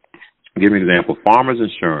 Give me an example. Farmers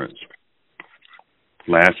Insurance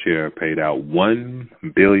last year paid out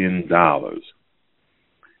 $1 billion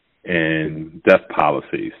in death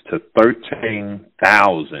policies to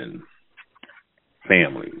 13,000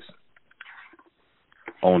 families.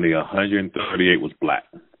 Only 138 was black.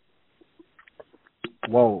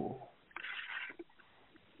 Whoa.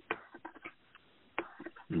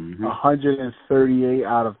 138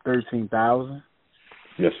 out of 13,000?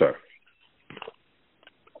 Yes, sir.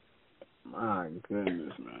 My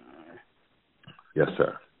goodness, man. Yes,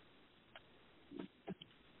 sir.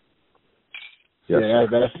 Yes, yeah,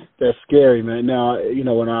 sir. That's scary, man. Now,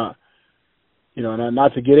 when and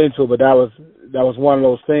not to get into it, but that was one of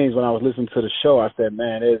those things when I was listening to the show. I said,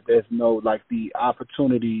 man, there's no the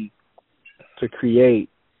opportunity to create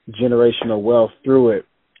generational wealth through it.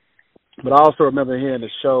 But I also remember hearing the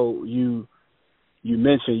show you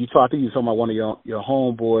mentioned you talking about one of your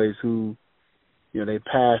homeboys who they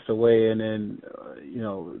passed away, and then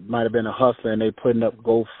might have been a hustler, and they putting up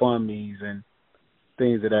GoFundMes and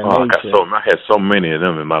things of that nature. I had so many of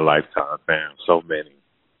them in my lifetime, fam. So many.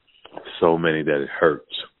 So many that it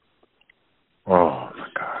hurts. Oh my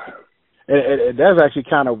God. And that's actually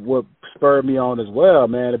kind of what spurred me on as well,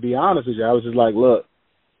 man. To be honest with you, I was just like, look,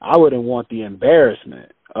 I wouldn't want the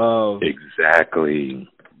embarrassment of exactly.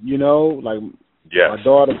 You know, like yes. my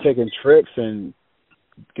daughter taking trips and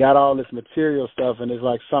got all this material stuff, and it's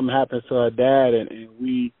like something happens to her dad, and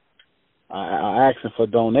we are asking for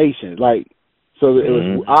donations. Like, so it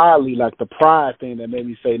was oddly like the pride thing that made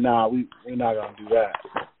me say, nah, we're not going to do that.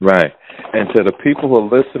 Right. And to the people who are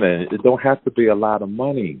listening, it don't have to be a lot of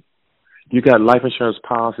money. You got life insurance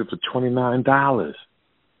policy for $29,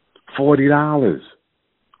 $40.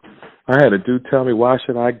 I had a dude tell me, why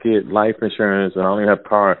should I get life insurance and I only have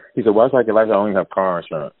car? He said, why should I get life insurance? I only have car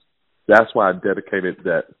insurance. That's why I dedicated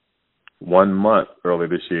that 1 month early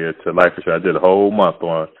this year to life insurance. I did a whole month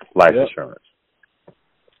on life insurance.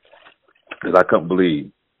 Because I couldn't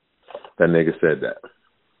believe that nigga said that.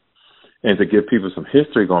 And to give people some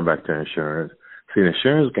history going back to insurance, see, the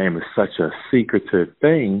insurance game is such a secretive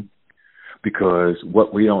thing because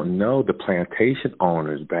what we don't know, the plantation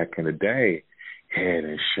owners back in the day had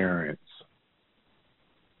insurance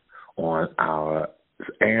on our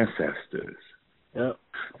ancestors. Yep.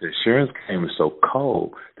 The insurance game was so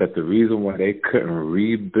cold that the reason why they couldn't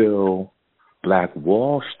rebuild Black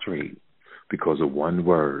Wall Street because of one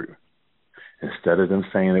word. Instead of them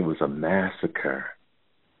saying it was a massacre,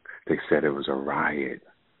 they said it was a riot.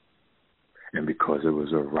 And because it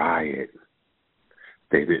was a riot,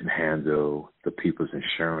 they didn't handle the people's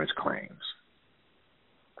insurance claims.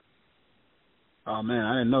 Oh, man,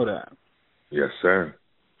 I didn't know that. Yes, sir.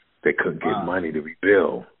 They couldn't get money to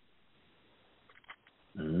rebuild.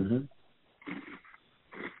 Mm-hmm.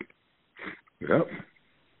 Yep.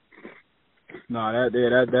 No,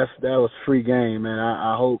 that was free game, man.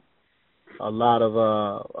 I hope a lot of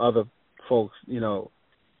other folks, you know,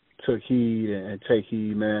 took heed and take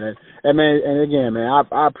heed, man. And man, and again, man,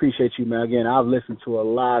 I appreciate you, man. Again, I've listened to a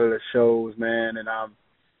lot of the shows, man, and I'm,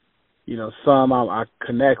 you know, some I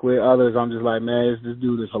connect with, others I'm just like, man, this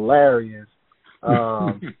dude is hilarious.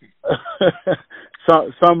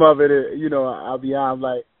 Some of it, you know, I'll be honest,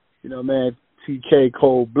 like, you know, man, TK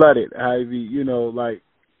cold-blooded, Ivy, you know, like,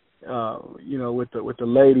 you know, with the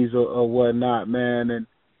ladies or whatnot, man, and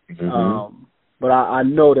but I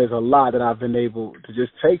know there's a lot that I've been able to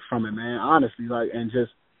just take from it, man, honestly, like, and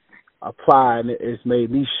just apply, and it's made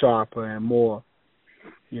me sharper and more,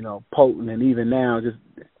 you know, potent, and even now, just,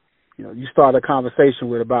 you know, you start a conversation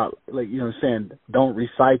with about, like, you know, saying don't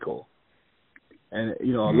recycle. And,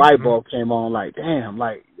 you know, a light bulb came on like, damn,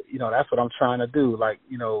 like, you know, that's what I'm trying to do. Like,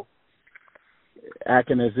 you know,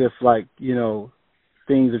 acting as if, like, you know,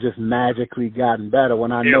 things have just magically gotten better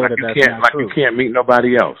when I know like that's not true. Like you can't meet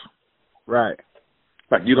nobody else. Right.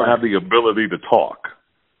 Like you don't have the ability to talk.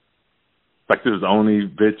 Like this is the only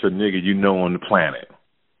bitch or nigga you know on the planet.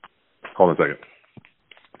 Hold on a second.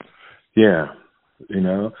 Yeah. You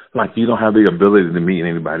know? Like you don't have the ability to meet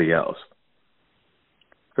anybody else.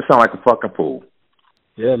 It sounds like a fucking fool.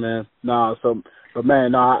 Yeah, man. No, but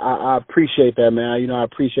man, no, I appreciate that, man. You know, I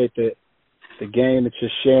appreciate the game that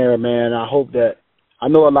you're sharing, man. I hope that, I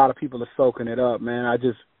know a lot of people are soaking it up, man.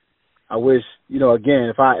 I wish, you know,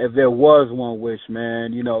 again, if there was one wish,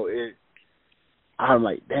 man, you know, I'm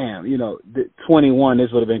like, damn, you know, 21,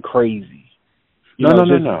 this would have been crazy. No.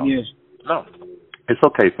 It's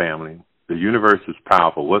okay, family. The universe is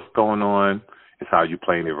powerful. What's going on is how you're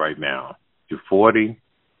playing it right now. You're 40.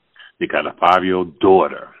 You got a 5-year-old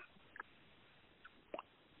daughter.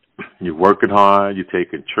 You're working hard. You're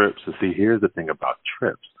taking trips. And see, here's the thing about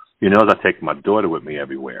trips. You know, I take my daughter with me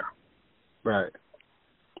everywhere. Right.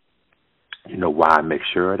 You know why I make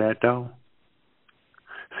sure of that, though?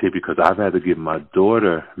 See, because I'd rather give my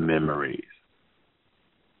daughter memories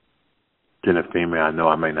than a female I know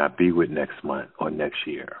I may not be with next month or next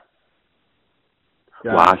year.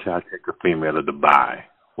 Got Why should I take a female to Dubai?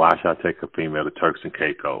 Why should I take a female to Turks and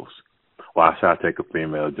Caicos? Why should I take a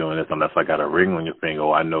female doing this unless I got a ring on your finger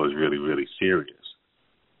or I know it's really, really serious?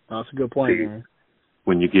 That's a good point, see, man.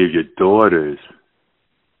 When you give your daughters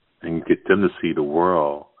and you get them to see the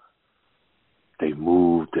world, they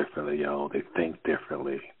move differently, yo. They think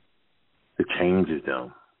differently. It changes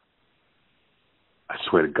them. I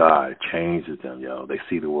swear to God, it changes them, yo. They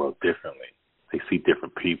see the world differently. They see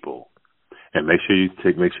different people. And make sure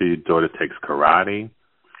your daughter takes karate,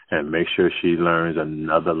 and make sure she learns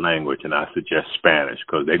another language. And I suggest Spanish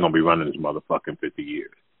because they're gonna be running this motherfucking 50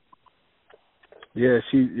 years. Yeah,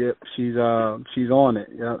 she's on it.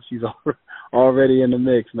 Yeah, she's already in the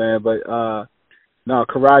mix, man. But no,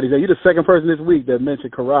 karate. You're the second person this week that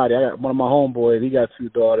mentioned karate. I got one of my homeboys. He got 2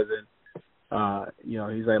 daughters, and you know,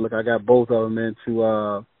 he's like, look, I got both of them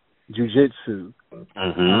into jujitsu.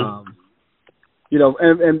 You know,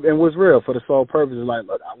 and what's real for the sole purpose is like,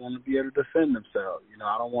 look, I want to be able to defend themselves. You know,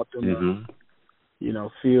 I don't want them to, you know,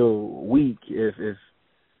 feel weak if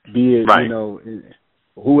be it, you know,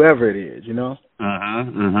 whoever it is, you know.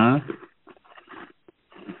 And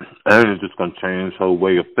it's just going to change the whole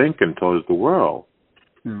way of thinking towards the world.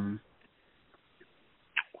 And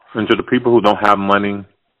to the people who don't have money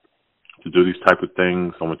to do these type of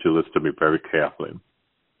things, I want you to listen to me very carefully.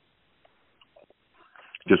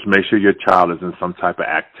 Just make sure your child is in some type of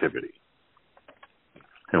activity.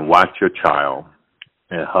 And watch your child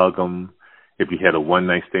and hug them. If you had a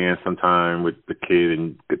one-night stand sometime with the kid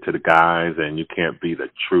and get to the guys and you can't be the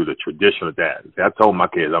traditional dad. I told my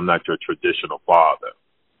kids, I'm not your traditional father.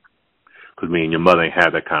 Because me and your mother ain't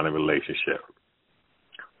had that kind of relationship.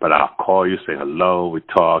 But I'll call you, say hello, we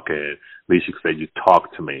talk, and at least you say you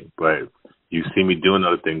talk to me. But you see me doing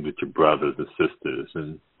other things with your brothers and sisters,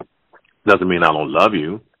 and doesn't mean I don't love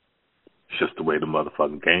you. It's just the way the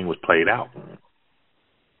motherfucking game was played out.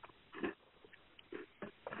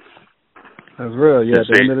 That's real, yeah. At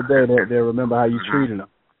the end of the day, they'll remember how you treated them.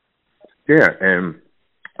 Yeah, and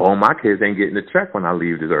all my kids ain't getting a check when I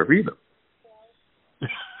leave this earth either.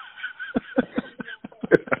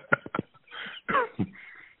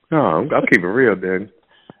 No, I'll keep it real, dude.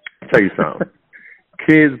 I'll tell you something.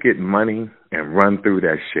 Kids get money and run through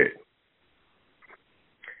that shit.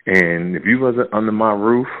 And if you wasn't under my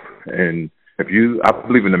roof, and I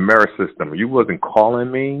believe in the merit system, you wasn't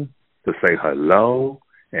calling me to say hello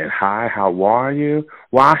and hi, how are you?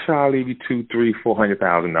 Why should I leave you $200,000, $300,000,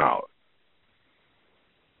 $400,000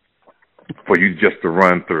 for you just to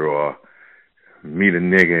run through or meet a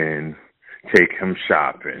nigga and take him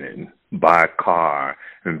shopping and buy a car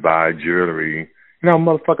and buy jewelry? You know how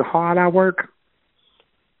motherfucking hard I work?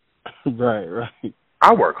 Right.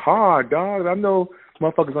 I work hard, dog. I know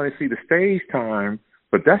motherfuckers only see the stage time,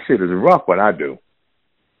 but that shit is rough what I do.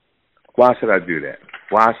 Why should I do that?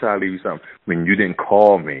 Why should I leave you something when you didn't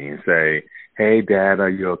call me and say, hey, Dad, are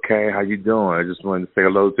you okay? How you doing? I just wanted to say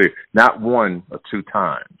hello to you. Not one or two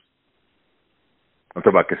times. I'm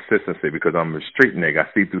talking about consistency because I'm a street nigga. I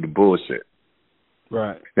see through the bullshit.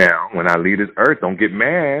 Right. Now, when I leave this earth, don't get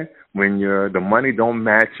mad when the money don't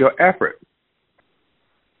match your effort.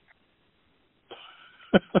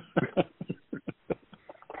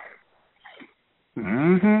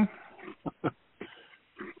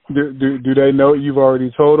 Do they know you've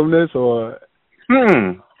already told them this, or? They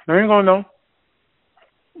ain't gonna know.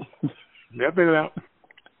 They'll figure it out.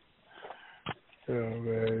 Oh,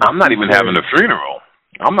 man. I'm not even having a funeral.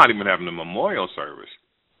 I'm not even having a memorial service.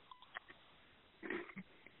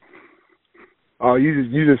 Oh, you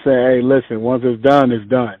just say, hey, listen, once it's done, it's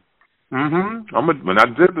done. When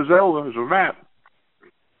that zip is over, it's a wrap.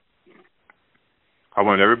 I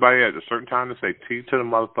want everybody at a certain time to say T to the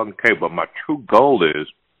motherfucking K, but my true goal is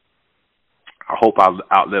I hope I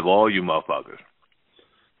outlive all you motherfuckers.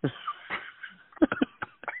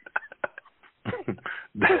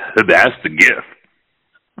 That's the gift.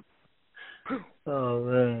 Oh,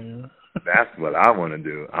 man. That's what I want to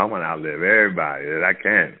do. I want to outlive everybody that I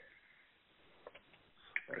can.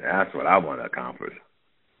 That's what I want to accomplish.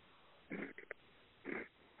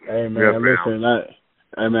 Hey, man, listen,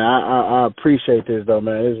 I appreciate this, though,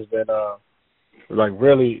 man. This has been, like,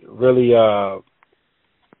 really, really,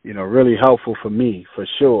 really helpful for me, for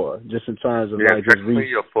sure, just in terms of, like, just reading.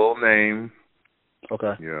 Your full name.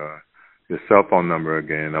 Okay. Your cell phone number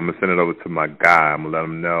again. I'm going to send it over to my guy. I'm going to let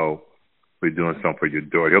him know we're doing something for your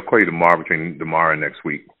daughter. He'll call you between tomorrow and next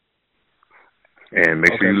week. And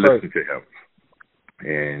make sure you listen to him.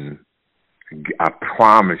 And I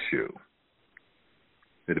promise you,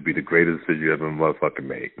 it'll be the greatest decision you ever motherfucking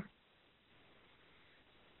made.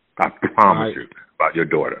 I promise you about your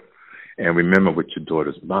daughter. And remember with your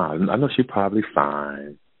daughter's mom, I know she's probably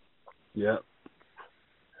fine. Yep.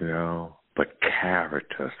 You know, but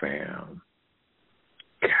character, fam.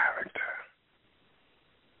 Character.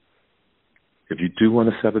 If you do want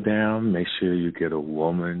to settle down, make sure you get a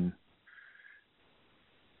woman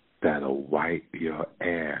that'll wipe your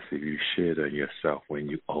ass if you shit on yourself when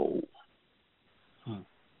you're old.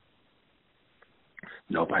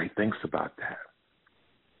 Nobody thinks about that.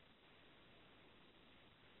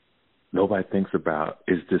 Nobody thinks about,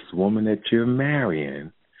 is this woman that you're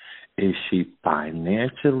marrying, is she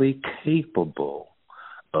financially capable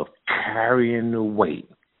of carrying the weight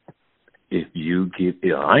if you get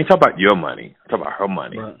ill? I ain't talking about your money. I'm talking about her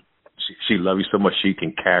money. Right. She loves you so much she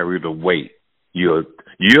can carry the weight you're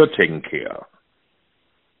taking care of.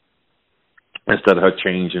 Instead of her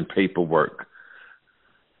changing paperwork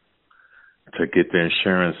to get the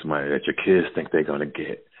insurance money that your kids think they're going to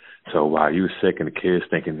get. So while you sick and the kids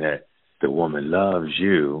thinking that the woman loves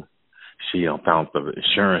you, she found the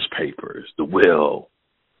insurance papers, the will,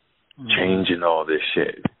 changing all this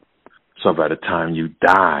shit. So by the time you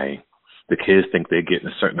die, the kids think they're getting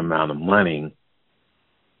a certain amount of money,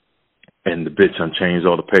 and the bitch done changed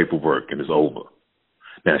all the paperwork and it's over.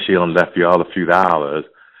 Now she done left you all a few dollars,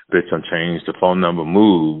 bitch done changed the phone number,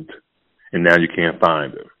 moved, and now you can't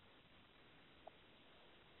find her.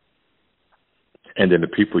 And then the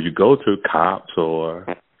people you go to, cops or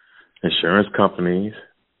insurance companies,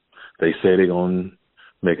 they say they're going to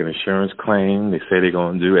make an insurance claim. They say they're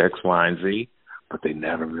going to do X, Y, and Z, but they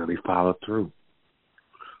never really follow through.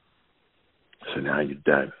 So now you're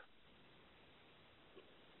done.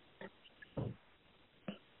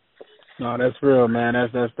 No, that's real, man.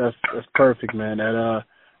 That's perfect, man.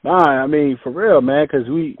 I mean, for real, man, because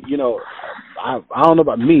we, I don't know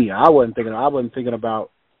about me. I wasn't thinking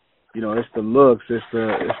about, it's the looks, it's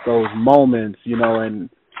those moments, and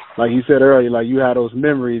like you said earlier, like you had those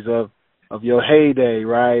memories of your heyday,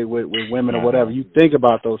 right, with women or whatever. You think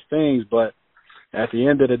about those things, but at the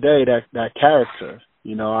end of the day, that character,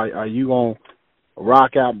 are you gonna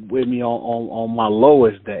rock out with me on my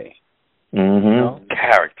lowest day? Mm-hmm.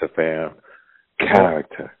 Character, fam.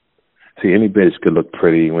 Character. See, any bitch could look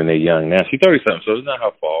pretty when they're young. Now she's 30-something, so it's not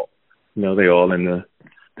her fault. They all in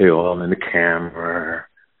the camera,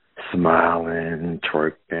 smiling,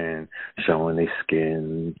 twerking, showing their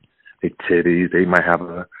skin, their titties. They might have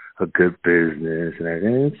a good business and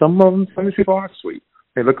everything. And some people are sweet.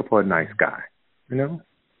 They're looking for a nice guy. They're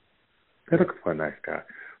looking for a nice guy.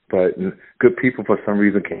 But good people, for some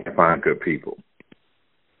reason, can't find good people.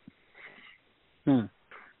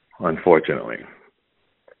 Unfortunately.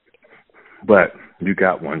 But you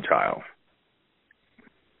got one child.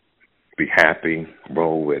 Be happy,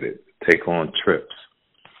 roll with it, take on trips,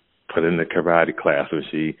 put in the karate class when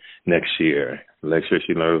next year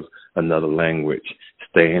she learns another language,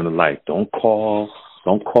 stay in the life. Don't call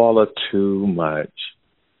her too much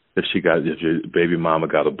if your baby mama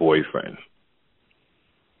got a boyfriend.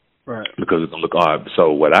 Right. Because it's gonna look odd.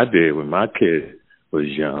 So what I did when my kid was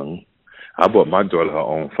young, I bought my daughter her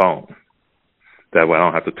own phone. That way I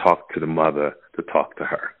don't have to talk to the mother to talk to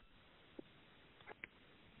her.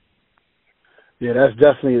 Yeah, that's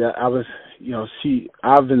definitely that.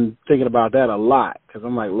 I've been thinking about that a lot because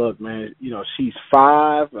I'm like, look, man, she's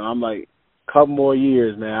 5, and I'm like, a couple more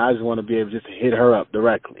years, man. I just want to be able just to hit her up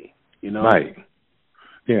directly, Right.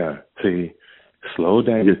 Yeah. See, slow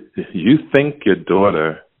down. You think your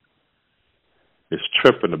daughter is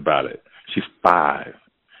tripping about it. She's 5.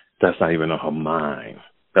 That's not even on her mind.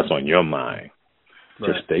 That's on your mind.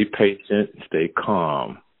 Right. Just stay patient, stay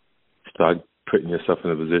calm. Start putting yourself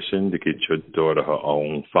in a position to get your daughter her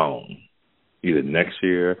own phone. Either next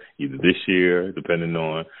year, either this year, depending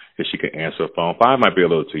on if she can answer a phone. 5 might be a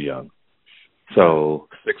little too young. So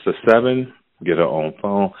 6 or 7, get her own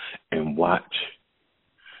phone and watch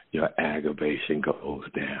your aggravation goes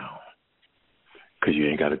down. Because you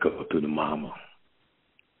ain't got to go through the mama.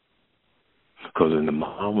 Because when the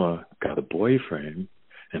mama got a boyfriend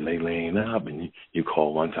and they laying up and you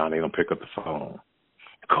call one time, they don't pick up the phone.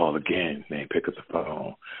 You call again, they ain't pick up the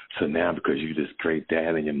phone. So now because you this great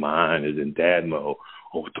dad and your mind is in dad mode,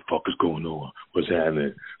 what the fuck is going on? What's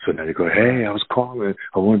happening? So now you go, hey, I was calling.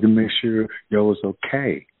 I wanted to make sure y'all was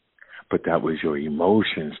okay. But that was your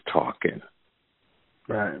emotions talking.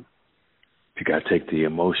 Right. You got to take the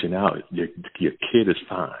emotion out. Your kid is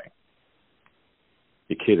fine.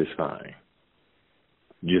 Your kid is fine.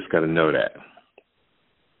 You just got to know that.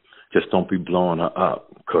 Just don't be blowing her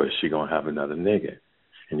up because she's going to have another nigga.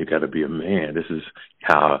 And you got to be a man. This is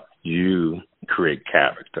how you create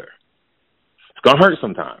character. It's going to hurt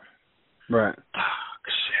sometimes. Right. Fuck,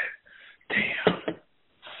 shit. Damn.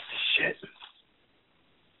 Shit.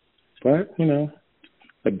 But,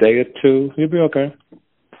 a day or two, you'll be okay.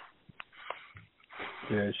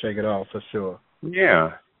 Yeah, shake it off for sure.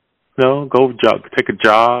 Yeah. Go jog, take a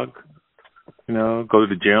jog. Go to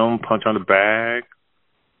the gym, punch on the bag.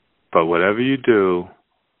 But whatever you do,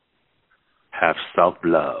 have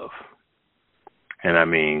self-love. And I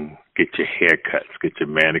mean, get your haircuts, get your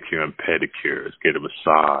manicure and pedicures, get a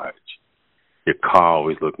massage. Your car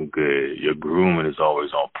always looking good. Your grooming is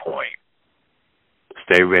always on point.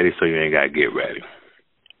 Stay ready so you ain't got to get ready.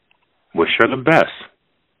 Wish her the best.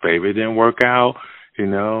 Baby, it didn't work out,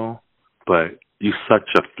 but you such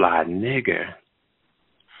a fly nigga.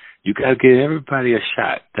 You got to give everybody a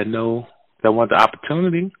shot that want the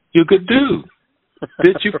opportunity. You a good dude.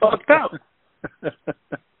 Bitch, you fucked up.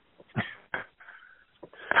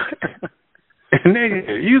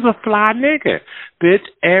 Nigga, you's a fly nigga. Bitch,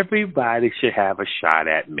 everybody should have a shot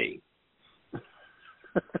at me.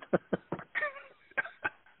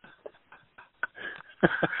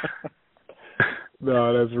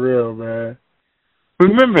 No, that's real, man.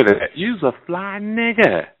 Remember that. You's a fly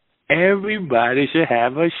nigga. Everybody should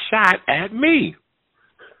have a shot at me.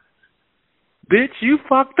 Bitch, you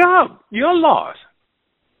fucked up. You're lost.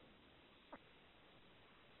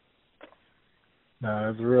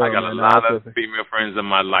 No, that's real. I got man. a lot of female friends in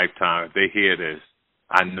my lifetime. If they hear this,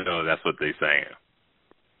 I know that's what they're saying.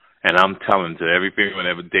 And I'm telling to every female that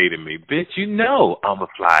ever dated me, bitch, you know I'm a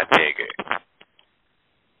fly nigga.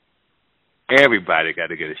 Everybody got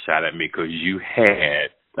to get a shot at me because you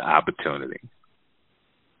had the opportunity.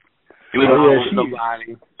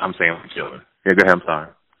 Nobody. I'm saying I'm chilling. Yeah, go ahead. I'm sorry.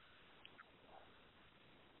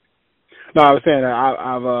 No, I was saying that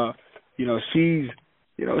I've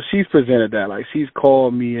she's presented that. Like, she's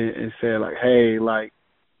called me and said, like, hey, like,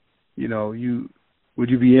 would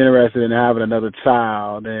you be interested in having another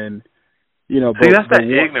child? And, see, that's that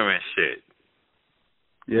ignorant shit.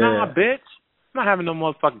 Yeah. Nah, bitch. I'm not having no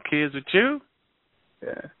motherfucking kids with you.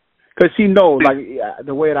 Yeah. Because she knows, like,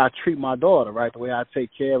 the way that I treat my daughter, right? The way I take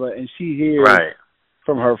care of her. And she hears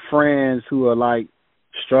from her friends who are, like,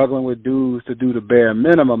 struggling with dudes to do the bare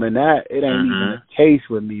minimum. And that, it ain't even the case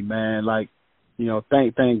with me, man. Like,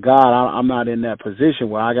 thank God I'm not in that position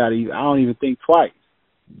where I don't even think twice.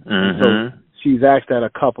 So she's asked that a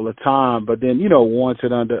couple of times, but then, wants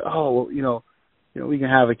it under, we can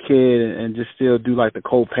have a kid and just still do like the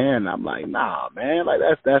co-parent. I'm like, nah, man, like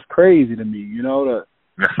that's crazy to me,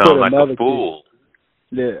 That sounds like a fool.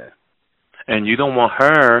 Kid. Yeah. And you don't want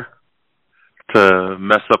her to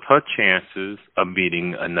mess up her chances of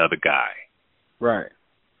meeting another guy. Right.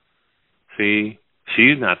 See,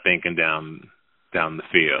 she's not thinking down the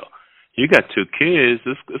field. You got 2 kids.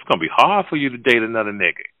 It's gonna be hard for you to date another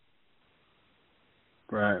nigga.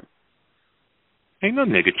 Right. Ain't no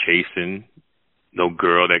nigga chasing no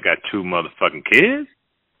girl that got 2 motherfucking kids.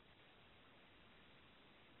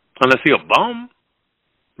 Unless he a bum.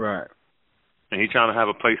 Right. And he trying to have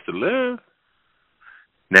a place to live.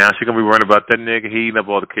 Now she gonna be worrying about that nigga. He eating up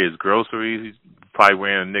all the kids' groceries. He's probably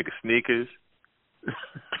wearing a nigga sneakers.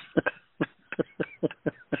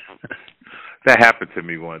 That happened to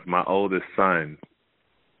me once. My oldest son's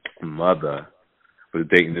mother was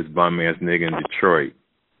dating this bum-ass nigga in Detroit.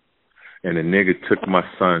 And the nigga took my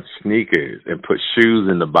son's sneakers and put shoes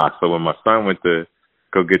in the box. So when my son went to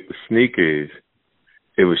go get the sneakers,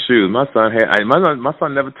 it was shoes. My son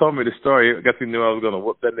never told me the story. I guess he knew I was going to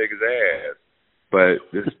whoop that nigga's ass. But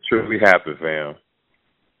this truly happened, fam.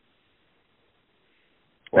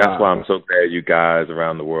 Wow. That's why I'm so glad you guys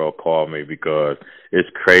around the world call me, because it's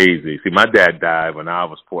crazy. See, my dad died when I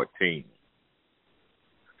was 14.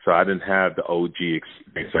 So I didn't have the OG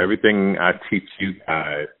experience. So everything I teach you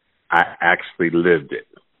guys, I actually lived it.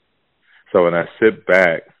 So when I sit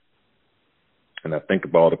back and I think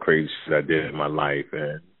about all the crazy shit I did in my life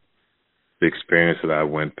and the experience that I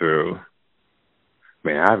went through,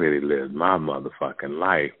 man, I really lived my motherfucking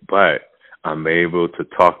life. But I'm able to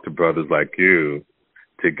talk to brothers like you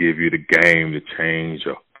to give you the game to change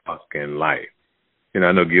your fucking life.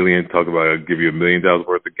 I know Gillian talked about I'll give you $1 million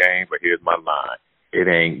worth of game, but here's my line. It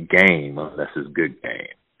ain't game unless it's good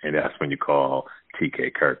game. And that's when you call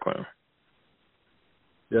TK Kirkland.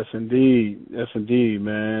 Yes, indeed. Yes, indeed,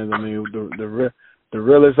 man. I mean, the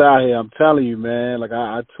realest out here, I'm telling you, man. Like,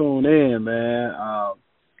 I tune in, man.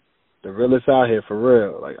 The realest out here, for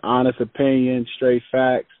real. Like, honest opinion, straight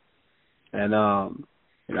facts. And,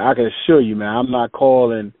 I can assure you, man, I'm not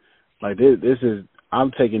calling, like, this is,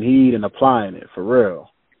 I'm taking heed and applying it, for real.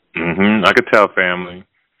 I could tell, family.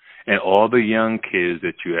 And all the young kids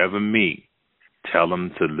that you ever meet, tell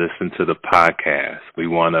them to listen to the podcast. We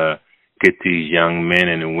want to get these young men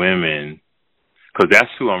and women, because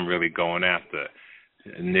that's who I'm really going after.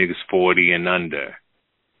 Niggas 40 and under,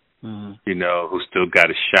 who still got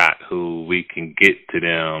a shot, who we can get to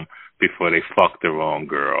them before they fuck the wrong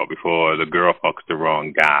girl, before the girl fucks the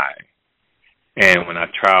wrong guy. And when I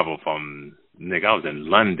travel I was in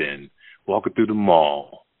London, walking through the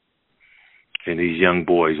mall, and these young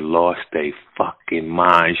boys lost their fucking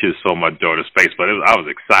mind. You should have saw my daughter's face, but I was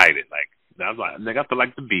excited. Like, I was like, nigga, I feel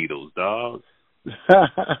like the Beatles, dog.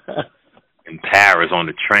 In Paris on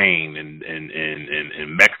the train,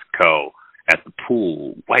 in Mexico at the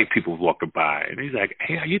pool, white people walking by, and he's like,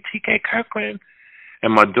 "Hey, are you TK Kirkland?"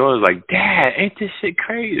 And my daughter's like, "Dad, ain't this shit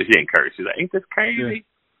crazy?" She ain't crazy. She's like, "Ain't this crazy?" Yeah.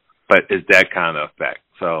 But it's that kind of effect.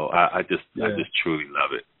 So I just truly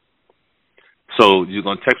love it. So you're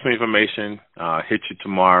gonna text me information, hit you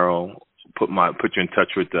tomorrow, put you in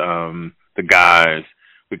touch with the guys.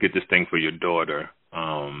 we get this thing for your daughter,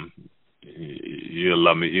 you'll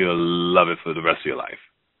love me. You'll love it for the rest of your life.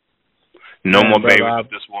 No more babies with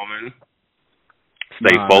this woman.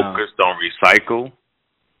 Stay focused. Don't recycle.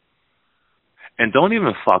 And don't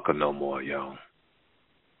even fuck her no more, yo.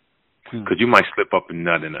 Because you might slip up and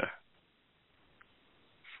nut in her.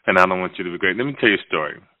 And I don't want you to regret. Let me tell you a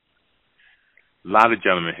story. A lot of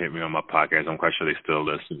gentlemen hit me on my podcast. I'm quite sure they still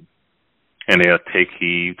listen. And they'll take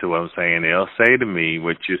heed to what I'm saying. They'll say to me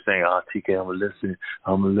what you're saying, oh, TK, I'm going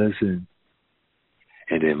to listen.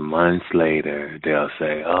 And then months later, they'll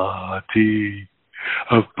say, oh, T,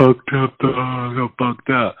 I fucked up, dog. I fucked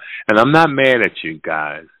up. And I'm not mad at you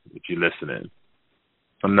guys if you're listening.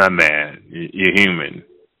 I'm not mad. You're human.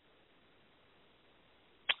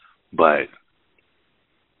 But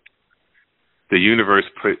the universe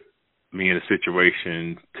put me in a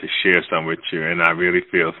situation to share something with you, and I really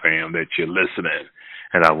feel, fam, that you're listening,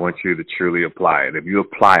 and I want you to truly apply it. If you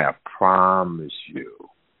apply, I promise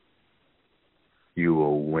you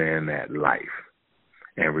will win at life.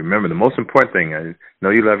 And remember, the most important thing, I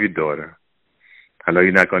know you love your daughter. I know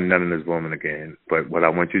you're not going to nut in this woman again, but what I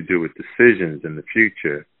want you to do with decisions in the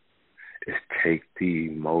future is take the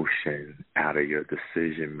emotion out of your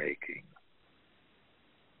decision-making.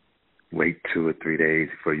 Wait 2 or 3 days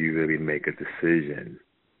before you really make a decision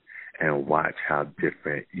and watch how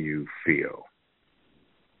different you feel.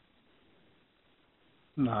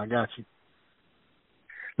 No, I got you.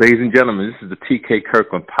 Ladies and gentlemen, this is the TK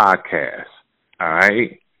Kirkland podcast. All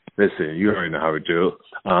right? Listen, you already know how we do.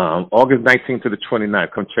 August 19th to the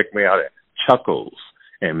 29th, come check me out at Chuckles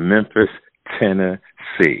in Memphis,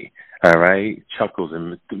 Tennessee. All right? Chuckles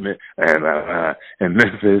in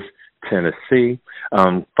Memphis, Tennessee.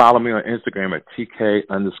 Follow me on Instagram at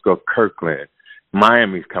TK_Kirkland.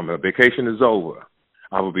 Miami's coming up. Vacation is over.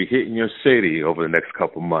 I will be hitting your city over the next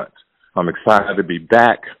couple months. I'm excited to be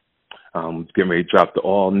back. Getting ready to drop the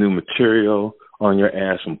all new material on your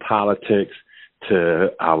ass, from politics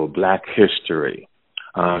to our Black history.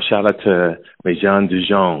 Shout out to Maison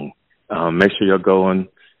Dijon. Make sure you're going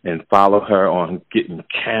and follow her on getting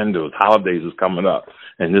candles. Holidays is coming up,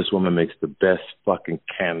 and this woman makes the best fucking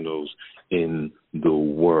candles in the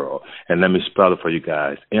world. And let me spell it for you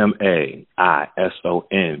guys. Maison,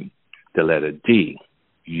 the letter DUGER.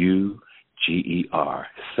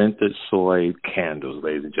 Scented soy candles,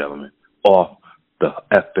 ladies and gentlemen. Off the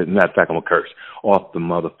effing, matter of fact, I'm going to curse, off the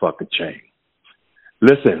motherfucking chain.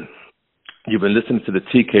 Listen, you've been listening to the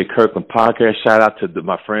TK Kirkland podcast. Shout out to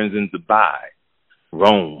my friends in Dubai,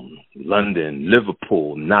 Rome, London,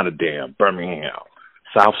 Liverpool, Rotterdam, Birmingham,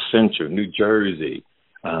 South Central, New Jersey,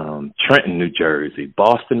 Trenton, New Jersey,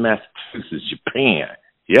 Boston, Massachusetts, Japan.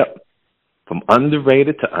 Yep. From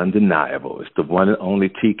underrated to undeniable. It's the one and only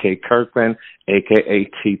TK Kirkland, a.k.a.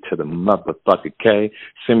 T to the motherfucking K.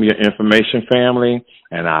 Send me your information, family,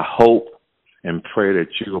 and I hope and pray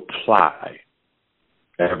that you apply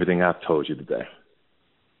everything I've told you today.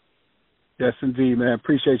 Yes, indeed, man.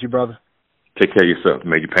 Appreciate you, brother. Take care of yourself.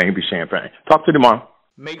 May your pain be champagne. Talk to you tomorrow.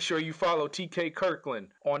 Make sure you follow TK Kirkland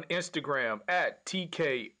on Instagram at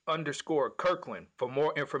TK_Kirkland for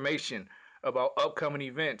more information about upcoming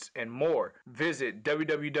events and more. Visit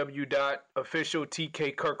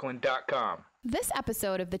www.officialtkkirkland.com. This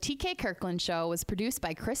episode of the TK Kirkland Show was produced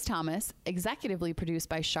by Chris Thomas, executively produced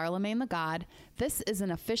by Charlemagne the God. This is an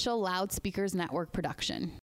official Loudspeakers Network production.